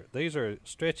these are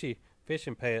stretchy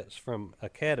fishing pants from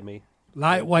Academy.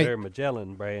 Lightweight. They're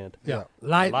Magellan brand. Yeah,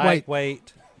 lightweight.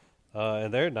 Lightweight.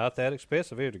 And they're not that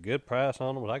expensive. There's a good price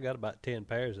on them. I got about 10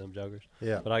 pairs of them jokers.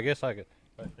 Yeah. But I guess I could.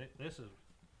 This is.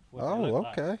 What they Oh, look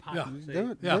like. okay. Yeah.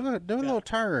 Do it. Yeah. Do a little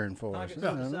turn for us. Yeah.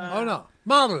 Oh, no.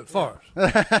 Model it for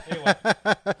us. Anyway,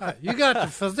 Hey, you got the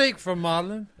physique for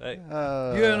modeling. hey,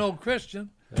 You're an old Christian.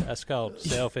 that's called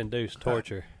self-induced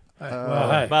torture. Hey,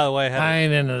 well, hey, By the way, I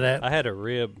ain't into that. I had a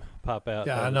rib pop out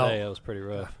Yeah, the I other know. day. It was pretty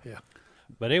rough. Yeah.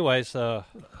 But anyways, I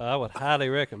would highly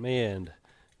recommend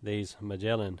these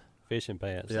Magellan fishing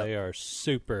pants. Yep. They are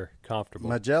super comfortable.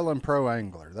 Magellan Pro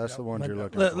Angler. That's the ones you're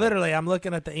looking for. Literally, I'm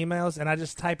looking at the emails, and I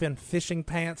just type in fishing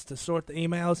pants to sort the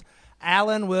emails.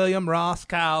 Alan, William, Ross,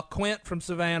 Kyle, Quint from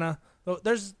Savannah.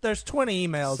 There's 20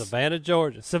 emails. Savannah,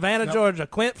 Georgia. Georgia.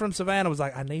 Quint from Savannah was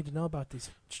like, I need to know about these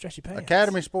stretchy pants.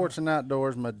 Academy Sports and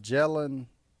Outdoors Magellan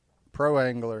Pro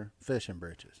Angler fishing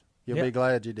breeches. You'll Yep. be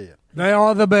glad you did. They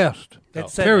are the best. It Oh,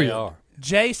 said they are.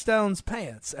 J Stone's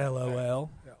pants,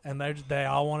 LOL. And they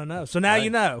all want to know. So now you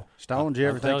know. Stone, do you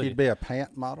ever I'll think tell you'd you. be a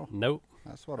pant model? Nope.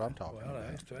 That's what I'm talking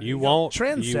about. You won't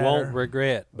Trendsetter.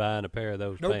 regret buying a pair of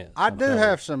those pants. I I'm do telling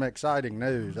have some exciting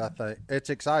news. I think it's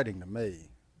exciting to me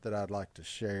that I'd like to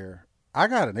share. I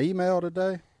got an email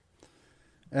today,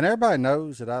 and everybody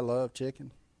knows that I love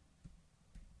chicken.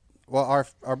 Well,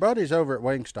 our buddies over at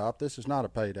Wingstop, this is not a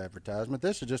paid advertisement.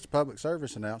 This is just a public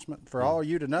service announcement for all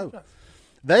you to know.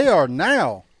 They are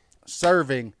now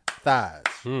serving thighs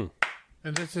you.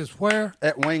 And this is where?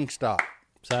 at Wingstop.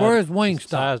 Where is Wingstop?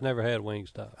 Size never had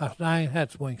Wingstop. I ain't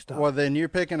had Wingstop. Well, then you're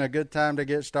picking a good time to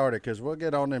get started because we'll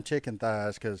get on them chicken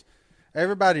thighs because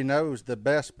everybody knows the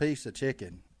best piece of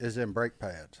chicken is in brake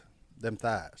pads, them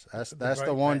thighs. That's the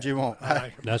brake ones pad. you want.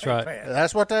 That's right.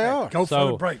 That's what they are. Go for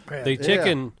So the brake pad. the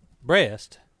chicken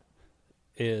breast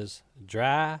is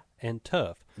dry and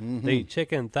tough. Mm-hmm. The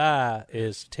chicken thigh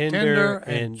is tender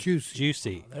and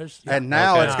juicy. There's And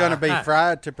now Okay. it's going to be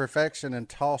fried to perfection and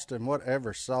tossed in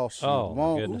whatever sauce you Oh, my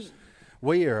want. goodness.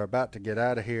 We are about to get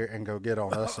out of here and go get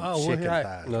on us some chicken right.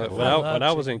 thighs. No, when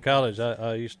I was in college,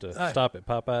 I used to stop at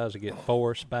Popeyes to get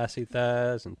 4 spicy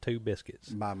thighs and 2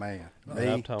 biscuits. My man. And Me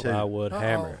I'm talking, too. I would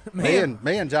hammer it.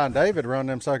 Me and John David run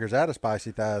them suckers out of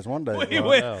spicy thighs one day. we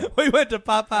Well, went to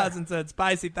Popeyes and said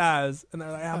spicy thighs, and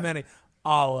they're like, how many?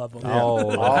 All of them.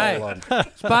 Oh, all Hey. of them.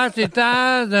 Spicy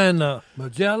thighs and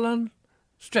Magellan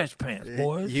stretch pants,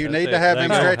 boys. You That's need it. to have They them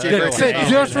go- stretchy they They go breeches fit on.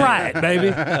 just right, baby.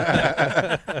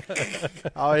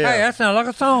 Oh, yeah. Hey, that sounds like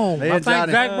a song. Me I and think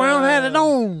Johnny- Jack Brown had it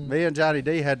on. Me and Johnny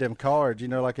D had them cards,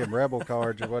 like them Rebel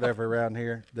cards or whatever around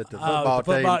here that the football, the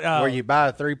football- team, where you buy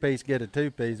a 3-piece, get a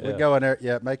 2-piece. We Yeah. go in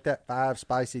there, make that 5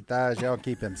 spicy thighs. Y'all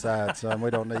keep them sides, son.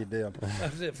 We don't need them.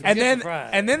 That's it. And Forget then, the fries.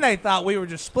 and then they thought we were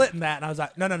just splitting that, and I was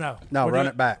like, no. No, We're run doing-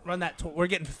 it back. Run that. We're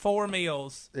getting 4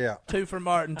 meals. Yeah. 2 for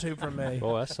Martin, 2 for me.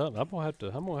 boy, that's something. I'm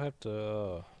gonna have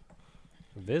to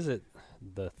visit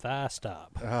the Thigh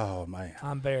Stop. Oh, man.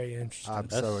 I'm very interested. I'm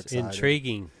That's so excited.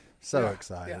 intriguing. So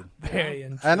excited. Very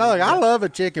interested. And look, I love a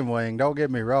chicken wing, don't get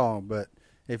me wrong, but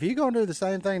if you're going to do the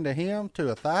same thing to him, to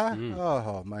a thigh,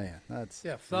 oh, man. That's,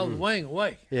 Yeah, throw the wing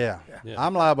away. yeah. Yeah.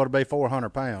 I'm liable to be 400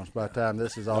 pounds by the time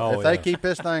this is all. Oh, if they yeah. keep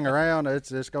this thing around,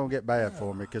 it's going to get bad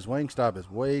for me because Wingstop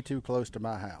is way too close to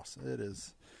my house. It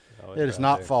is. Oh, It it's is right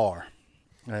not there. far.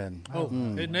 And Oh,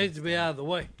 it needs to be out of the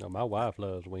way. No, my wife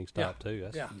loves Wingstop Yeah. too.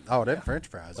 That's, Yeah. them French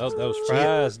fries. Those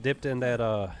fries dipped in that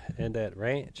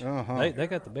ranch. Uh-huh. They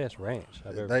got the best ranch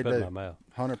I've ever They put do. in my mouth.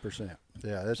 100%.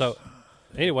 Yeah. That's, So,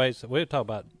 anyways, we were talking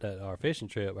about our fishing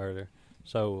trip earlier.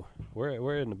 So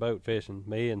we're in the boat fishing.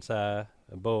 Me and Si and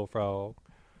Bullfrog,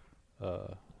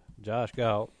 Josh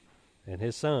Galt, and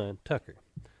his son Tucker.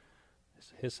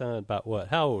 His son about what?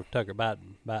 How old Tucker? About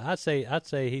I'd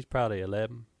say he's probably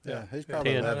 11. yeah, he's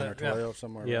probably 10. 11 or 12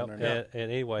 somewhere Yep. around there.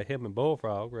 And anyway, him and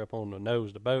Bullfrog were up on the nose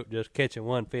of the boat, just catching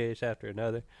one fish after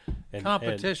another. And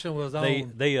Competition was the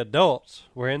on. the adults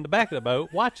were in the back of the boat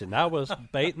watching. I was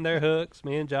baiting their hooks.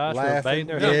 Me and Josh were Laughing, baiting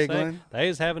their hooks. giggling. They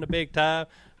was having a big time.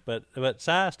 But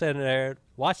Si standing there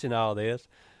watching all this.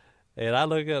 And I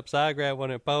look up, Si grabbed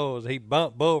one of them poles. He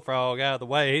bumped Bullfrog out of the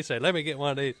way. He said, "Let me get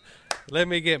one of these. Let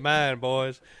me get mine,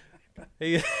 boys."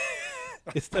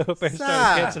 He stood up there and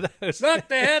started catching those. Look,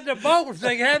 they had the boats.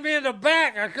 They had me in the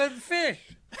back. I couldn't fish.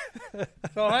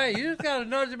 So, hey, you just got to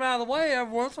nudge them out of the way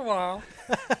every once in a while.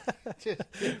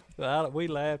 We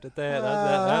laughed at that.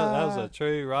 That was a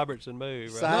true Robertson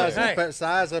move. Right Size, there.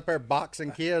 size up there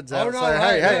boxing kids Oh, out. no, Say,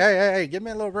 hey, hey, give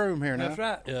me a little room here now. That's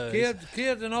right. Yeah,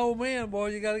 Kids and old men,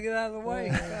 boy, you got to get out of the way.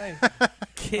 Hey.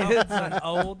 Kids and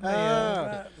old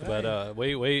men. But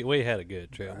we had a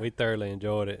good trip. We thoroughly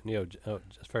enjoyed it. And,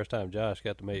 it's the first time Josh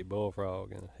got to meet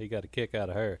Bullfrog, and he got a kick out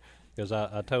of her. Because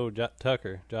I told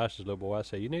Tucker, Josh's little boy, I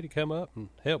said, "You need to come up and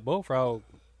help Bullfrog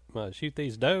shoot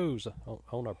these does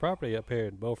on our property up here."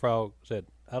 And Bullfrog said,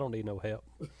 "I don't need no help."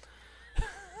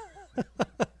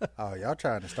 Oh, y'all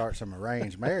trying to start some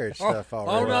arranged marriage stuff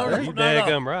already. no, There's- You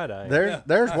daggum right, I am.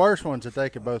 There's worse ones that they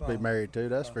could both be married to,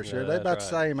 that's for sure. Yeah, They about that's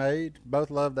the same age, both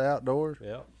love the outdoors.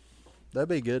 Yep. They'd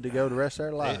be good to go the rest of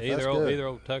their life. That's Either good.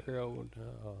 old Tucker or old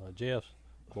Jeff's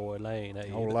Boy, Lane.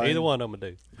 Hey, Old either, Lane. either one of them will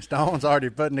do. Stone's already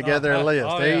putting together a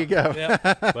list. There you go. Yeah.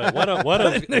 But one of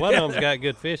them's got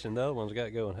good fishing. The other one's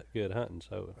got good hunting.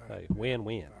 So, hey,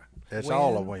 win-win. It's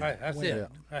all a win. Hey, that's Win. it.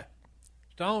 Hey,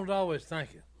 Stone's always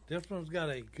thinking, this one's got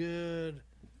a good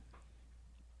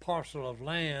parcel of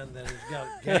land that has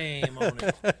got game on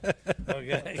it.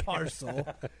 Okay. Parcel.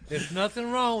 There's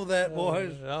nothing wrong with that,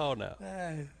 boys. Oh, no.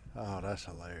 Hey. Oh, that's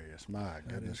hilarious. My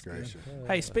goodness gracious.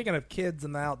 Hey, speaking of kids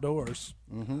in the outdoors,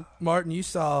 Mm-hmm. Martin, you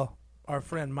saw our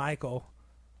friend Michael,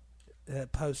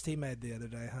 that post he made the other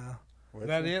day, huh? Is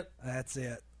that it? That's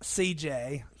it.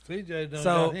 CJ. CJ done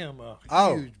So- got him a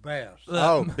Oh. huge bass.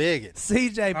 Oh, bigot.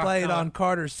 CJ played on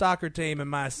Carter's soccer team, and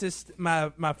my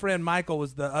friend Michael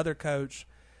was the other coach.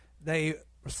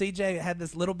 CJ had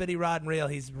this little bitty rod and reel.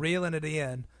 He's reeling it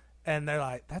in, and they're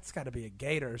like, "That's got to be a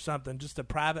gator or something, just a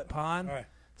private pond." All right.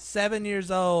 7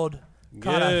 years old,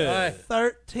 caught a Good.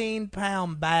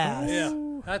 13-pound bass,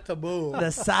 Yeah, that's a bull. the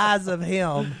size of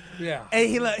him. Yeah. And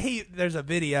he there's a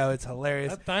video. It's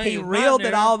hilarious. That thing He is reeled right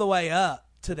it there. all the way up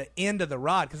to the end of the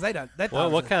rod because they don't. Well,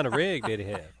 what kind of rig did he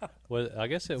have? Well, I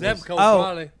guess it was. Zebco Oh,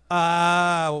 probably.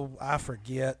 I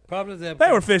forget. Probably Zebco.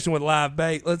 They were fishing with live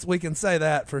bait. We can say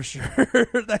that for sure.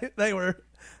 they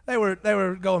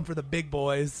were going for the big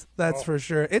boys. That's for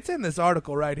sure. It's in this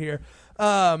article right here,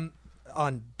 on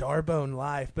Darbone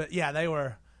Life. But yeah, they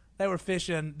were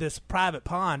fishing this private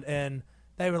pond, and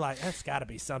they were like, "That's got to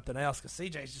be something else," because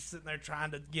CJ's just sitting there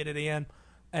trying to get it in,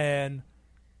 and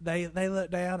they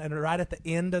looked down, and right at the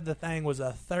end of the thing was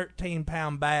a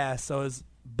 13-pound bass. So as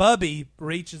Bubby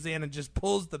reaches in and just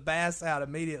pulls the bass out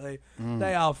immediately,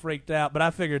 they all freaked out. But I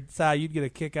figured, Si, you'd get a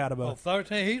kick out of Oh, a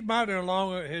 13. He's might have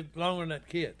longer than that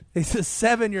kid. He's a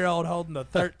 7-year-old holding a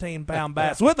 13-pound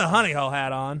bass with a honey hole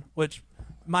hat on, which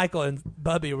Michael and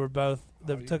Bubby were both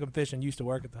that took him fishing. Used to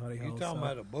work at the honey You hole. talking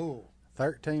about a bull?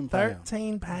 13 pounds.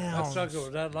 13 That pounds. sucker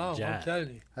was that long. I'm Giant. telling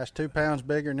you. That's 2 pounds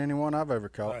bigger than anyone I've ever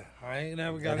caught. I ain't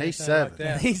never got And he's anything like 7.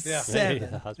 that. He's yeah.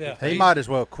 7. Yeah. He might as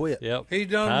well quit. Yep. He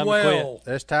done Time to well.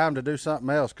 It's time to do something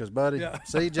else because, buddy, Yeah.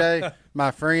 CJ,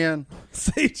 my friend,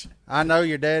 CJ. I know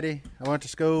your daddy. I went to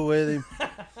school with him.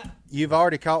 You've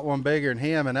already caught one bigger than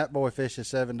him, and that boy fishes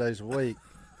 7 days a week.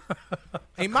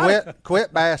 He might.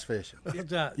 Quit bass fishing.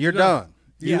 That's right. You're done.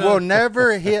 You Yeah. will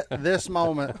never hit this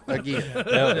moment again.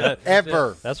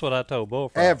 Ever. That's what I told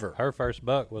Bullfrog. Ever. Her first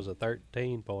buck was a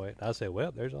 13 point. I said,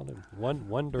 well, there's only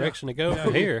one direction to go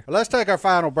from here. Well, let's take our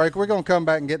final break. We're going to come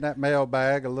back and get in that mail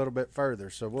bag a little bit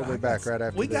further, so we'll be back right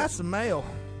after We this. got some mail.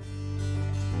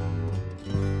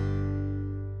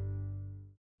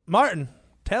 Martin,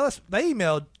 tell us. They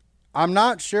emailed. I'm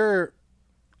not sure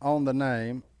on the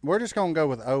name. We're just going to go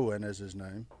with Owen as his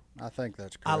name. I think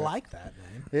that's correct. I like that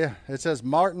name. Yeah, it says,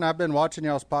 Martin, I've been watching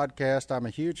y'all's podcast. I'm a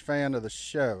huge fan of the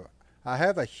show. I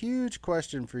have a huge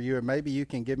question for you, and maybe you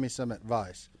can give me some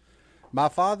advice. My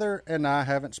father and I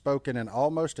haven't spoken in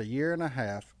almost a year and a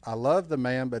half. I love the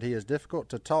man, but he is difficult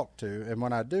to talk to, and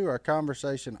when I do, our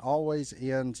conversation always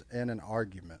ends in an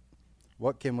argument.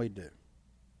 What can we do?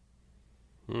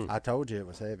 I told you it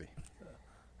was heavy.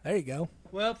 There you go.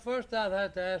 Well, first I'd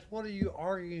have to ask, what are you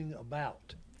arguing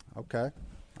about? Okay,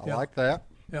 I Yeah. like that.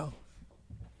 Yeah.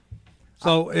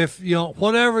 So if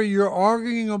whatever you're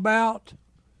arguing about,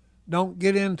 don't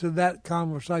get into that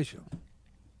conversation.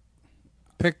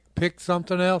 Pick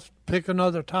something else. Pick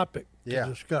another topic Yeah.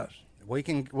 to discuss. We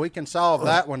can solve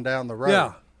that one down the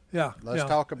road. Yeah. Let's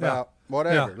talk about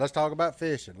whatever. Yeah. Let's talk about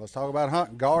fishing. Let's talk about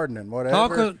hunting, gardening,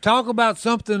 whatever. Talk about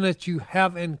something that you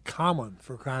have in common,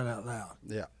 for crying out loud.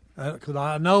 Yeah. Because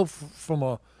I know from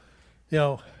a,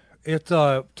 it's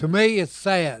to me it's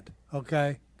sad.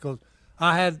 Okay, because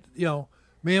I had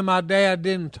me and my dad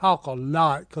didn't talk a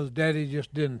lot because Daddy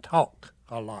just didn't talk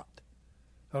a lot.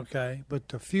 Okay, but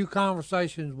the few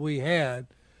conversations we had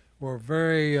were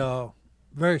very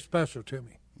very special to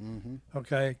me. Mm-hmm.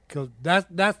 Okay, because that's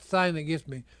the thing that gets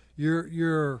me.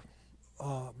 You're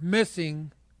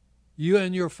missing. You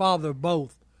and your father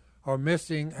both are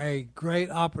missing a great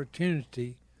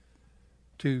opportunity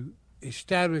to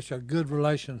establish a good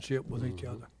relationship with each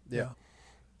other. Yeah.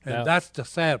 And Now- that's the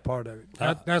sad part of it.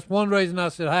 That's one reason I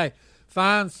said, hey,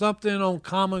 find something on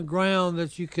common ground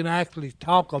that you can actually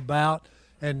talk about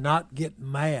and not get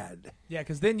mad. Yeah,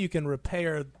 because then you can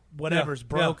repair whatever's Yeah,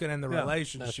 broken yeah, in the yeah.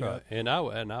 relationship. That's right. And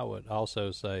I would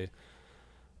also say,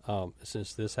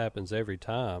 since this happens every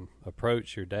time,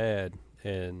 approach your dad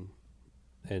and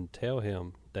tell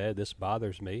him, Dad, this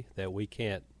bothers me that we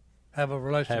can't Have a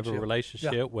relationship. have a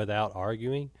relationship without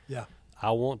arguing. Yeah.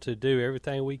 I want to do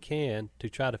everything we can to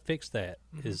try to fix that.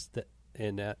 Is that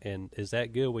and is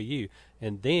that good with you?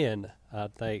 And then I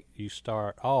think you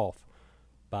start off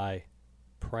by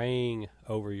praying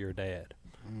over your dad,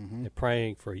 and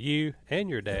praying for you and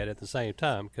your dad at the same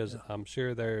time, because I'm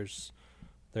sure there's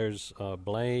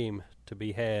blame to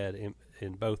be had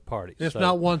in both parties. It's So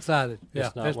not one-sided.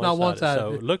 Yeah, it's not one-sided. So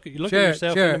look at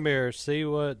yourself in the mirror, see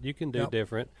what you can do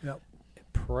different. Yep.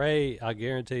 Pray. I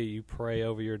guarantee you pray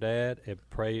over your dad and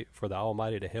pray for the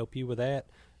Almighty to help you with that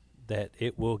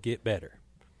it will get better.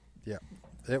 Yeah,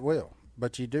 it will.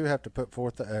 But you do have to put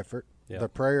forth the effort. Yeah. The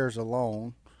prayers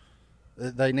alone,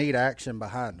 they need action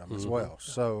behind them as well.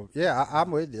 So, yeah,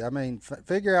 I'm with you. I mean,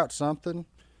 figure out something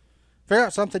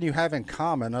you have in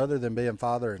common other than being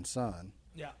father and son.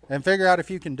 Yeah. And figure out if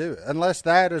you can do it, unless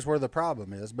that is where the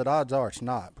problem is. But odds are it's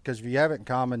not, because if you have it in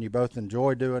common, you both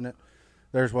enjoy doing it,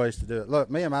 there's ways to do it.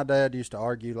 Look, me and my dad used to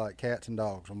argue like cats and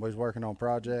dogs when we was working on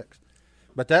projects,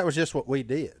 but that was just what we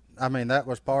did. I mean, that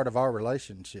was part of our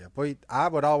relationship. I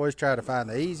would always try to find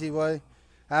the easy way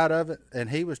out of it, and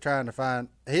he was trying to find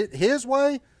his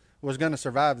way was going to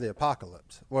survive the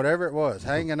apocalypse, whatever it was,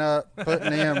 hanging up,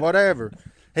 putting in, whatever.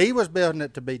 He was building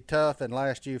it to be tough and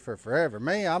last you for forever.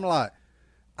 Me, I'm like,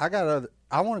 I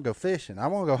want to go fishing. I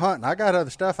want to go hunting. I got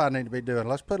other stuff I need to be doing.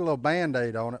 Let's put a little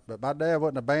Band-Aid on it. But my dad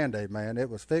wasn't a Band-Aid man. It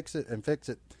was fix it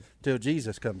till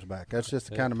Jesus comes back. That's just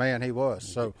the kind of man he was.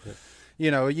 So,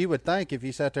 you would think if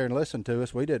you sat there and listened to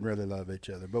us, we didn't really love each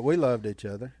other. But we loved each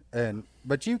other.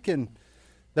 But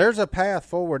there's a path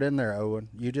forward in there, Owen.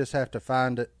 You just have to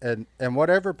find it. And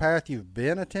whatever path you've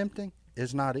been attempting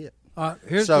is not it.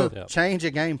 Change a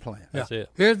game plan. That's it.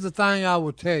 Here's the thing I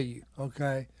will tell you,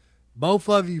 okay? Both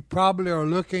of you probably are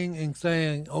looking and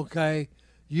saying, okay,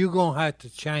 you're going to have to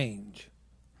change.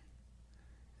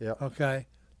 Yep. Okay?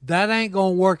 That ain't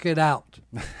going to work it out.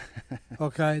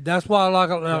 Okay? That's why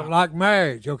I like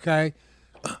marriage, okay?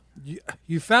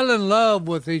 You fell in love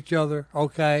with each other,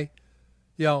 okay,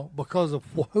 because of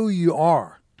who you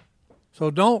are.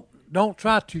 So don't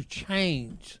try to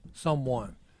change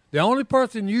someone. The only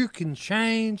person you can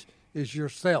change is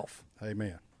yourself.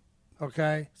 Amen.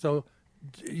 Okay? So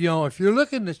if you're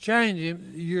looking to change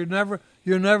him, you're never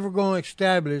going to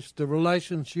establish the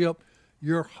relationship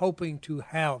you're hoping to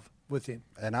have with him.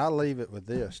 And I'll leave it with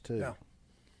this too: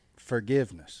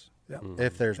 forgiveness. Yeah.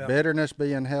 If there's bitterness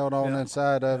being held on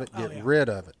inside of it, get rid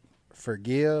of it.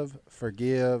 Forgive,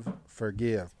 forgive,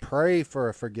 forgive. Pray for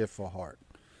a forgiveful heart.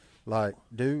 Like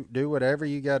do whatever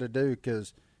you got to do,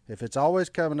 because if it's always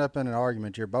coming up in an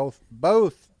argument, you're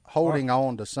both holding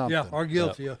on to something. Yeah, or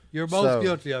guilty. Yep. You're both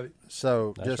guilty of it.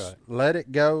 So just let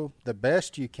it go the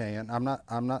best you can.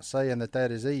 I'm not saying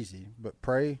that is easy, but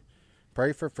pray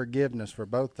for forgiveness for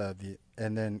both of you.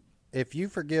 And then if you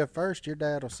forgive first, your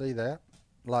dad will see that.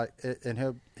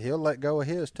 And he'll let go of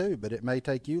his too, but it may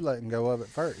take you letting go of it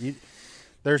first.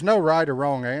 There's no right or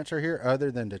wrong answer here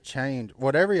other than to change.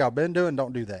 Whatever y'all been doing,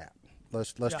 don't do that.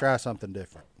 Let's try something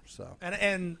different. So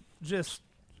and just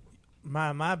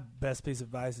my best piece of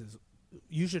advice is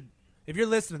you should, if you're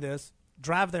listening to this,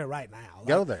 drive there right now.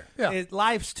 Go there. Yeah.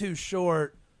 Life's too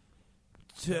short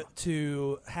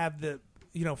to have the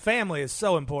family is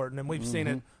so important, and we've seen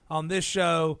it on this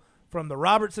show from the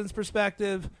Robertsons'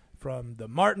 perspective, from the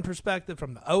Martin perspective,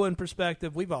 from the Owen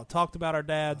perspective. We've all talked about our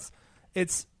dads.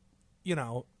 It's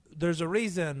there's a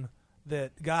reason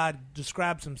that God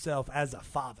describes himself as a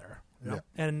father. Yeah.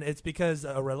 And it's because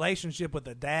a relationship with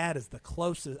a dad is the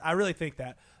closest. I really think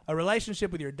that a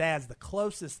relationship with your dad is the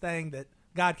closest thing that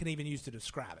God can even use to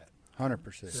describe it.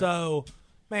 100%. So,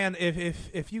 man,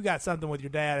 if you got something with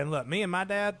your dad, and look, me and my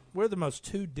dad, we're the most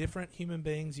two different human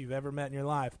beings you've ever met in your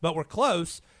life, but we're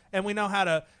close, and we know how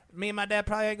to. Me and my dad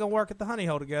probably ain't gonna work at the honey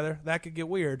hole together. That could get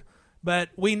weird. But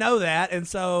we know that, and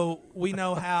so we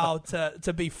know how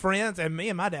to be friends, and me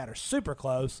and my dad are super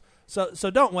close.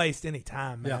 So don't waste any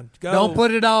time, man. Yeah. Don't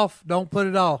put it off. Don't put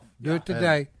it off. Do it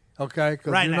today, okay?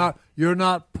 Because you're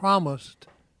not promised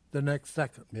the next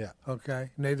second. Yeah.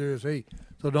 Okay? Neither is he.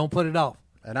 So don't put it off.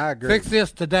 And I agree. Fix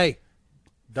this today.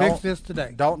 Fix this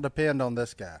today. Don't depend on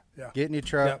this guy. Yeah. Get in your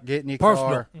truck, get in your Personal.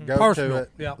 car, go to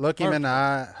it, look him in the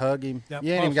eye, hug him. Yeah.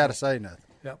 You ain't even got to say nothing.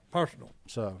 Yeah, personal.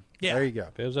 So there you go.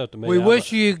 If it was up to me, We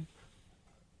wish you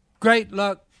great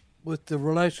luck with the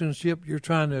relationship you're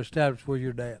trying to establish with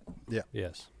your dad. Yeah.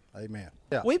 Yes. Amen.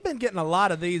 Yeah. We've been getting a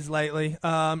lot of these lately,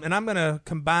 and I'm going to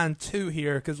combine two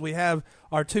here because we have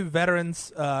our two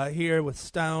veterans here with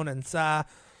Stone and Cy.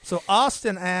 So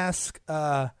Austin asked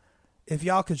if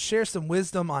y'all could share some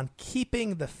wisdom on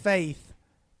keeping the faith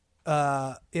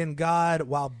in God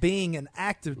while being an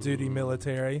active duty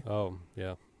military. Oh,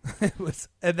 yeah.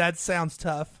 And that sounds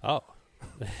tough. Oh.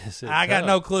 I got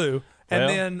no clue. And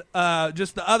then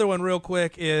just the other one real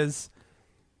quick is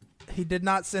he did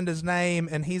not send his name,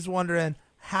 and he's wondering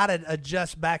how to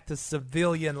adjust back to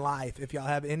civilian life. If y'all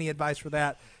have any advice for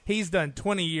that, he's done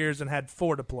 20 years and had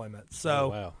 4 deployments. So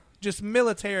wow. just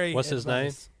military. What's his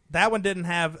name? That one didn't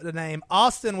have the name.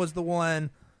 Austin was the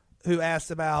one who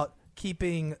asked about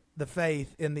keeping the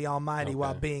faith in the Almighty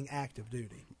while being active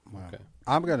duty. Wow. Okay.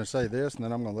 I'm going to say this, and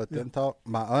then I'm going to let them talk.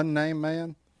 My unnamed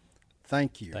man,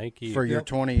 thank you for for your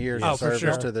 20 years of for service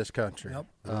sure. to this country. Yep.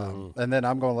 And then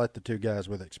I'm going to let the 2 guys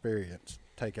with experience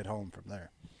take it home from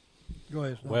there. Go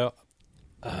ahead. Son. Well,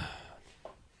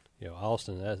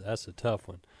 Austin, that's a tough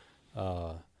one.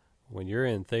 When you're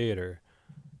in theater,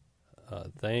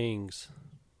 things.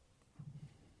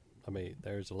 I mean,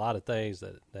 there's a lot of things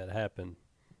that happen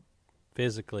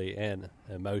physically and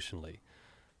emotionally,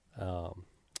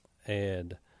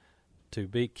 and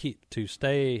to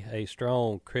stay a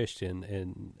strong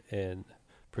Christian and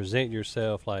present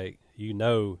yourself like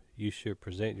you should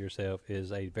present yourself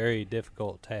is a very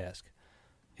difficult task.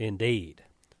 Indeed.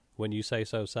 Wouldn't you say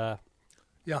so, Si?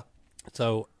 Yeah.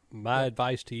 So my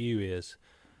advice to you is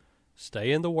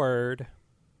stay in the Word.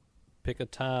 Pick a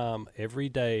time every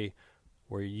day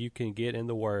where you can get in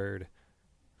the Word,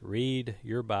 read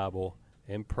your Bible,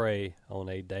 and pray on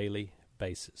a daily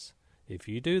basis. If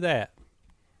you do that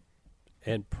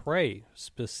and pray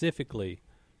specifically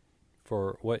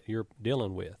for what you're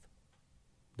dealing with,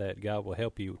 that God will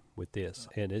help you with this.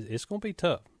 And it's going to be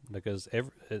tough because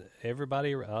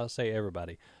everybody, I'll say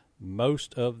everybody,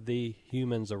 most of the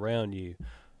humans around you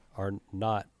are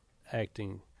not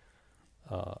acting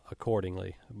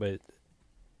accordingly. But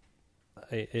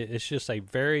it's just a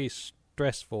very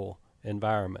stressful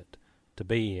environment to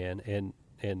be in,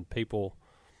 and people,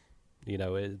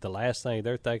 the last thing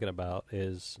they're thinking about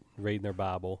is reading their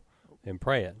Bible and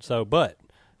praying. So, but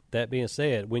that being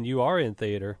said, when you are in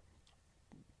theater,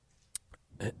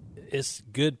 it's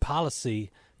good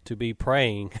policy to be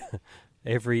praying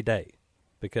every day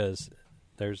because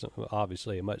there's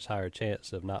obviously a much higher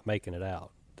chance of not making it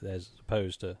out as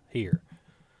opposed to here.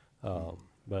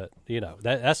 But,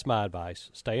 that's my advice.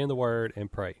 Stay in the Word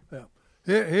and pray. Yeah.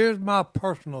 Here's my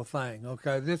personal thing,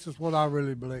 okay? This is what I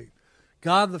really believe.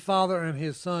 God the Father and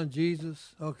His Son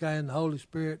Jesus, okay, and the Holy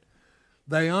Spirit,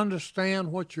 they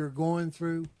understand what you're going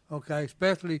through, okay?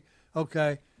 Especially,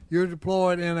 okay, you're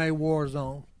deployed in a war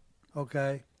zone,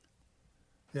 okay?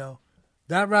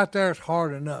 That right there is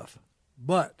hard enough.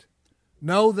 But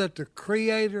know that the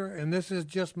Creator, and this is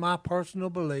just my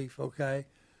personal belief, okay,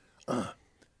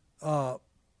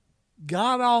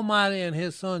 God Almighty and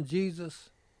His Son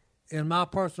Jesus, in my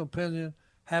personal opinion,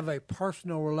 have a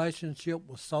personal relationship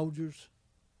with soldiers,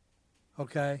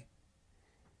 okay?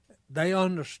 They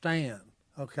understand,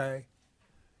 okay?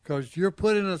 Because you're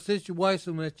put in a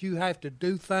situation that you have to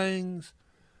do things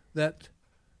that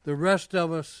the rest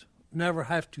of us never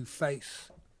have to face,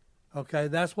 okay?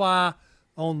 That's why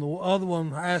on the other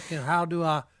one asking how do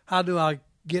I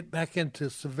get back into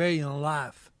civilian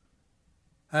life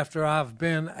after I've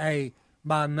been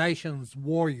my nation's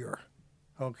warrior,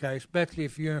 okay? Especially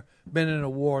if you've been in a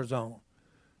war zone.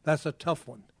 That's a tough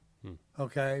one,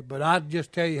 okay? But I'd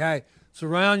just tell you, hey,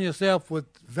 surround yourself with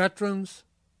veterans,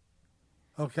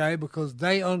 okay, because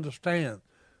they understand.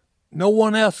 No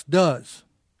one else does,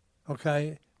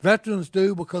 okay? Veterans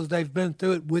do because they've been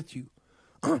through it with you.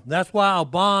 That's why our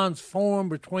bonds form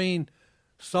between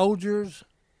soldiers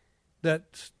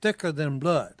that's thicker than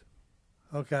blood,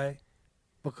 okay?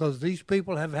 Because these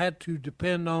people have had to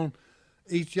depend on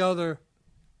each other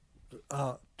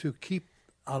to keep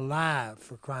alive,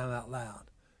 for crying out loud.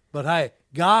 But hey,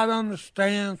 God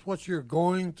understands what you're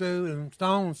going through, and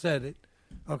Stone said it,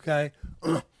 okay?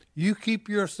 You keep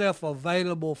yourself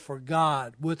available for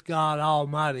God, with God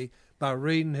Almighty, by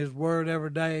reading His Word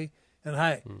every day. And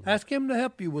hey, ask Him to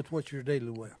help you with what you're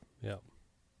dealing with. Yeah.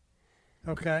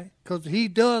 Okay? Because He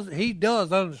does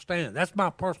understand. That's my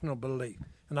personal belief.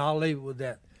 And I'll leave it with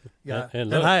that. Yeah.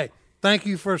 And hey, thank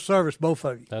you for service, both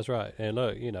of you. That's right. And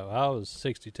look, I was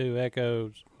 62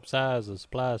 Echo size of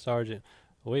supply sergeant.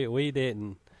 We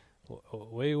wasn't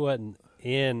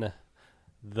in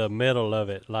the middle of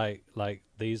it like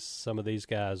some of these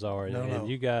guys are. And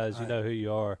you guys, you know who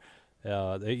you are.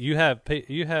 You have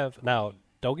now.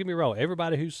 Don't get me wrong.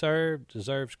 Everybody who served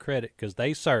deserves credit because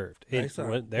they served in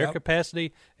their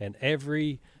capacity, and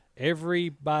everybody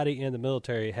in the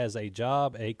military has a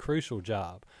job, a crucial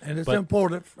job, and it's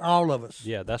important for all of us.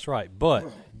 Yeah, that's right.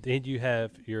 But then you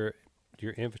have your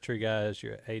infantry guys,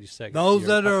 your 82nd, those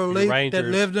that are elite, Rangers,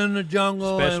 that lived in the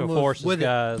jungle, special and was forces with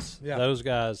guys. Yeah. Those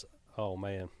guys. Oh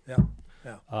man. Yeah.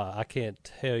 Yeah. I can't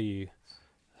tell you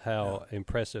how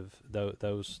impressive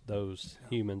those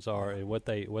humans are, and what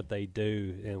they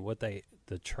do, and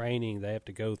the training they have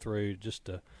to go through just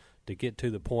to get to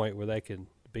the point where they can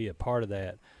be a part of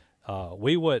that,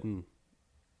 we wouldn't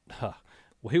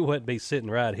be sitting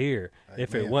right here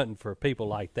if it wasn't for people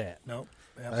like that. Nope.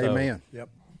 Amen. Yep.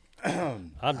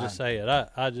 I'm just saying,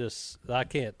 I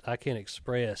can't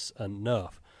express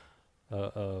enough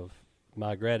of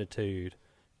my gratitude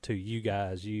to you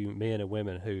guys, you men and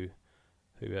women who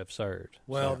have served.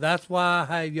 Well, that's why,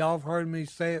 hey, y'all have heard me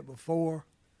say it before.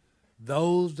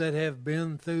 Those that have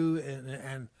been through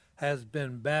and has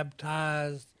been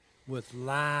baptized with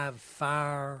live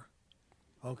fire,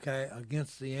 okay,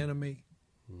 against the enemy,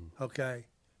 okay.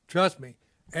 Trust me,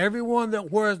 everyone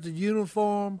that wears the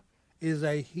uniform is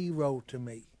a hero to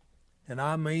me. And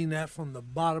I mean that from the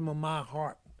bottom of my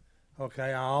heart,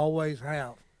 okay. I always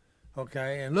have,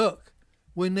 okay. And look,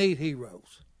 we need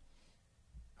heroes,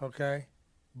 okay.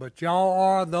 But y'all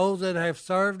are those that have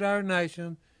served our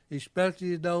nation,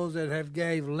 especially those that have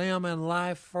gave limb and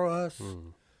life for us,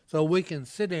 so we can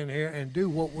sit in here and do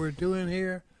what we're doing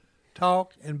here,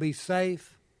 talk and be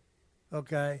safe.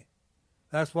 Okay,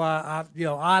 that's why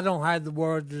I don't have the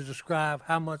words to describe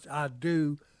how much I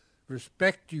do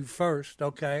respect you first,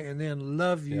 okay, and then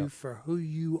love you for who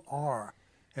you are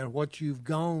and what you've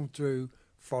gone through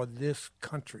for this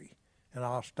country. And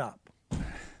I'll stop.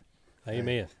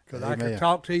 Amen. Because I could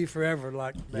talk to you forever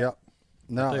like that. Yep.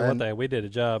 No, I'll tell you one thing. We did a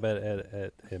job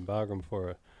in Bagram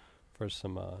for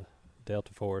some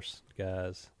Delta Force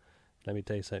guys. Let me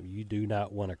tell you something. You do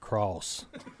not want to cross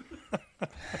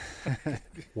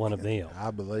one of them. I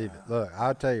believe it. Look,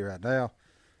 I'll tell you right now,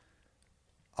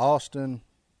 Austin,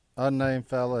 unnamed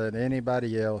fella, and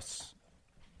anybody else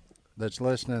that's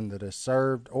listening that has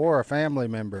served or a family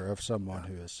member of someone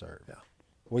who has served. Yeah.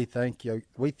 We thank you.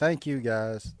 We thank you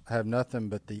guys. I have nothing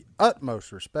but the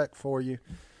utmost respect for you.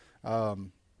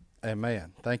 And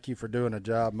man, thank you for doing a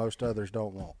job most others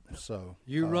don't want. So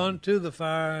you run to the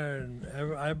fire, and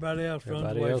everybody else runs away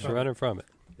Everybody else from running from it.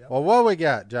 Well, what we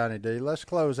got, Johnny D? Let's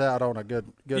close out on a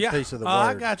good piece of the word.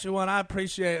 I got you one. I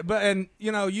appreciate it. But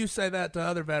you say that to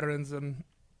other veterans, and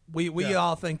we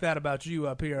all think that about you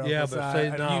up here. On Yeah, the but side. see,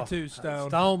 And no. you too,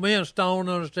 Stone. Me and Stone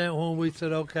understand when we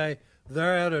said, okay,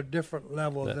 they're at a different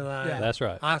level than I am. That's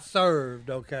right. I served,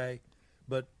 okay,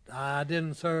 but I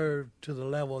didn't serve to the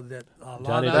level that a lot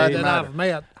Johnny of D. them that I've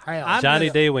met have. Johnny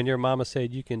D, when your mama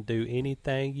said you can do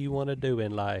anything you want to do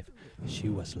in life, she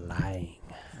was lying.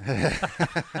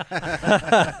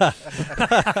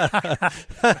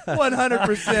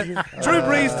 100%. Drew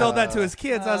Brees told that to his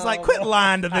kids. I was like, quit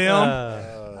lying to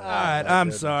them. All right,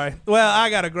 I'm sorry. Well, I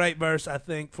got a great verse, I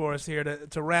think, for us here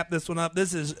to wrap this one up.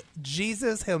 This is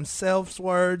Jesus himself's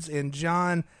words in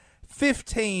John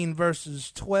 15,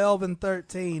 verses 12 and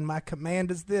 13. My command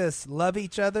is this: love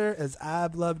each other as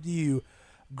I've loved you.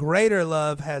 Greater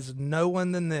love has no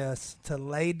one than this, to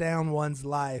lay down one's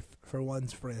life for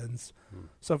one's friends.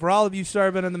 So for all of you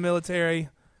serving in the military,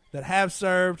 that have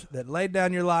served, that laid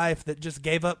down your life, that just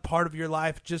gave up part of your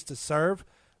life just to serve,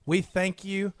 we thank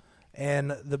you.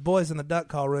 And the boys in the duck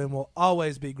call room will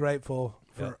always be grateful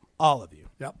for all of you.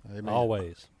 Yep. Amen.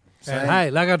 Always. And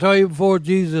hey, like I told you before,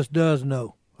 Jesus does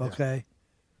know, okay?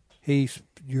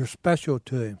 You're special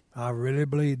to him. I really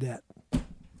believe that.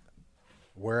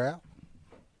 We're out.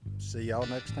 See y'all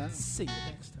next time. See you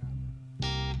next time.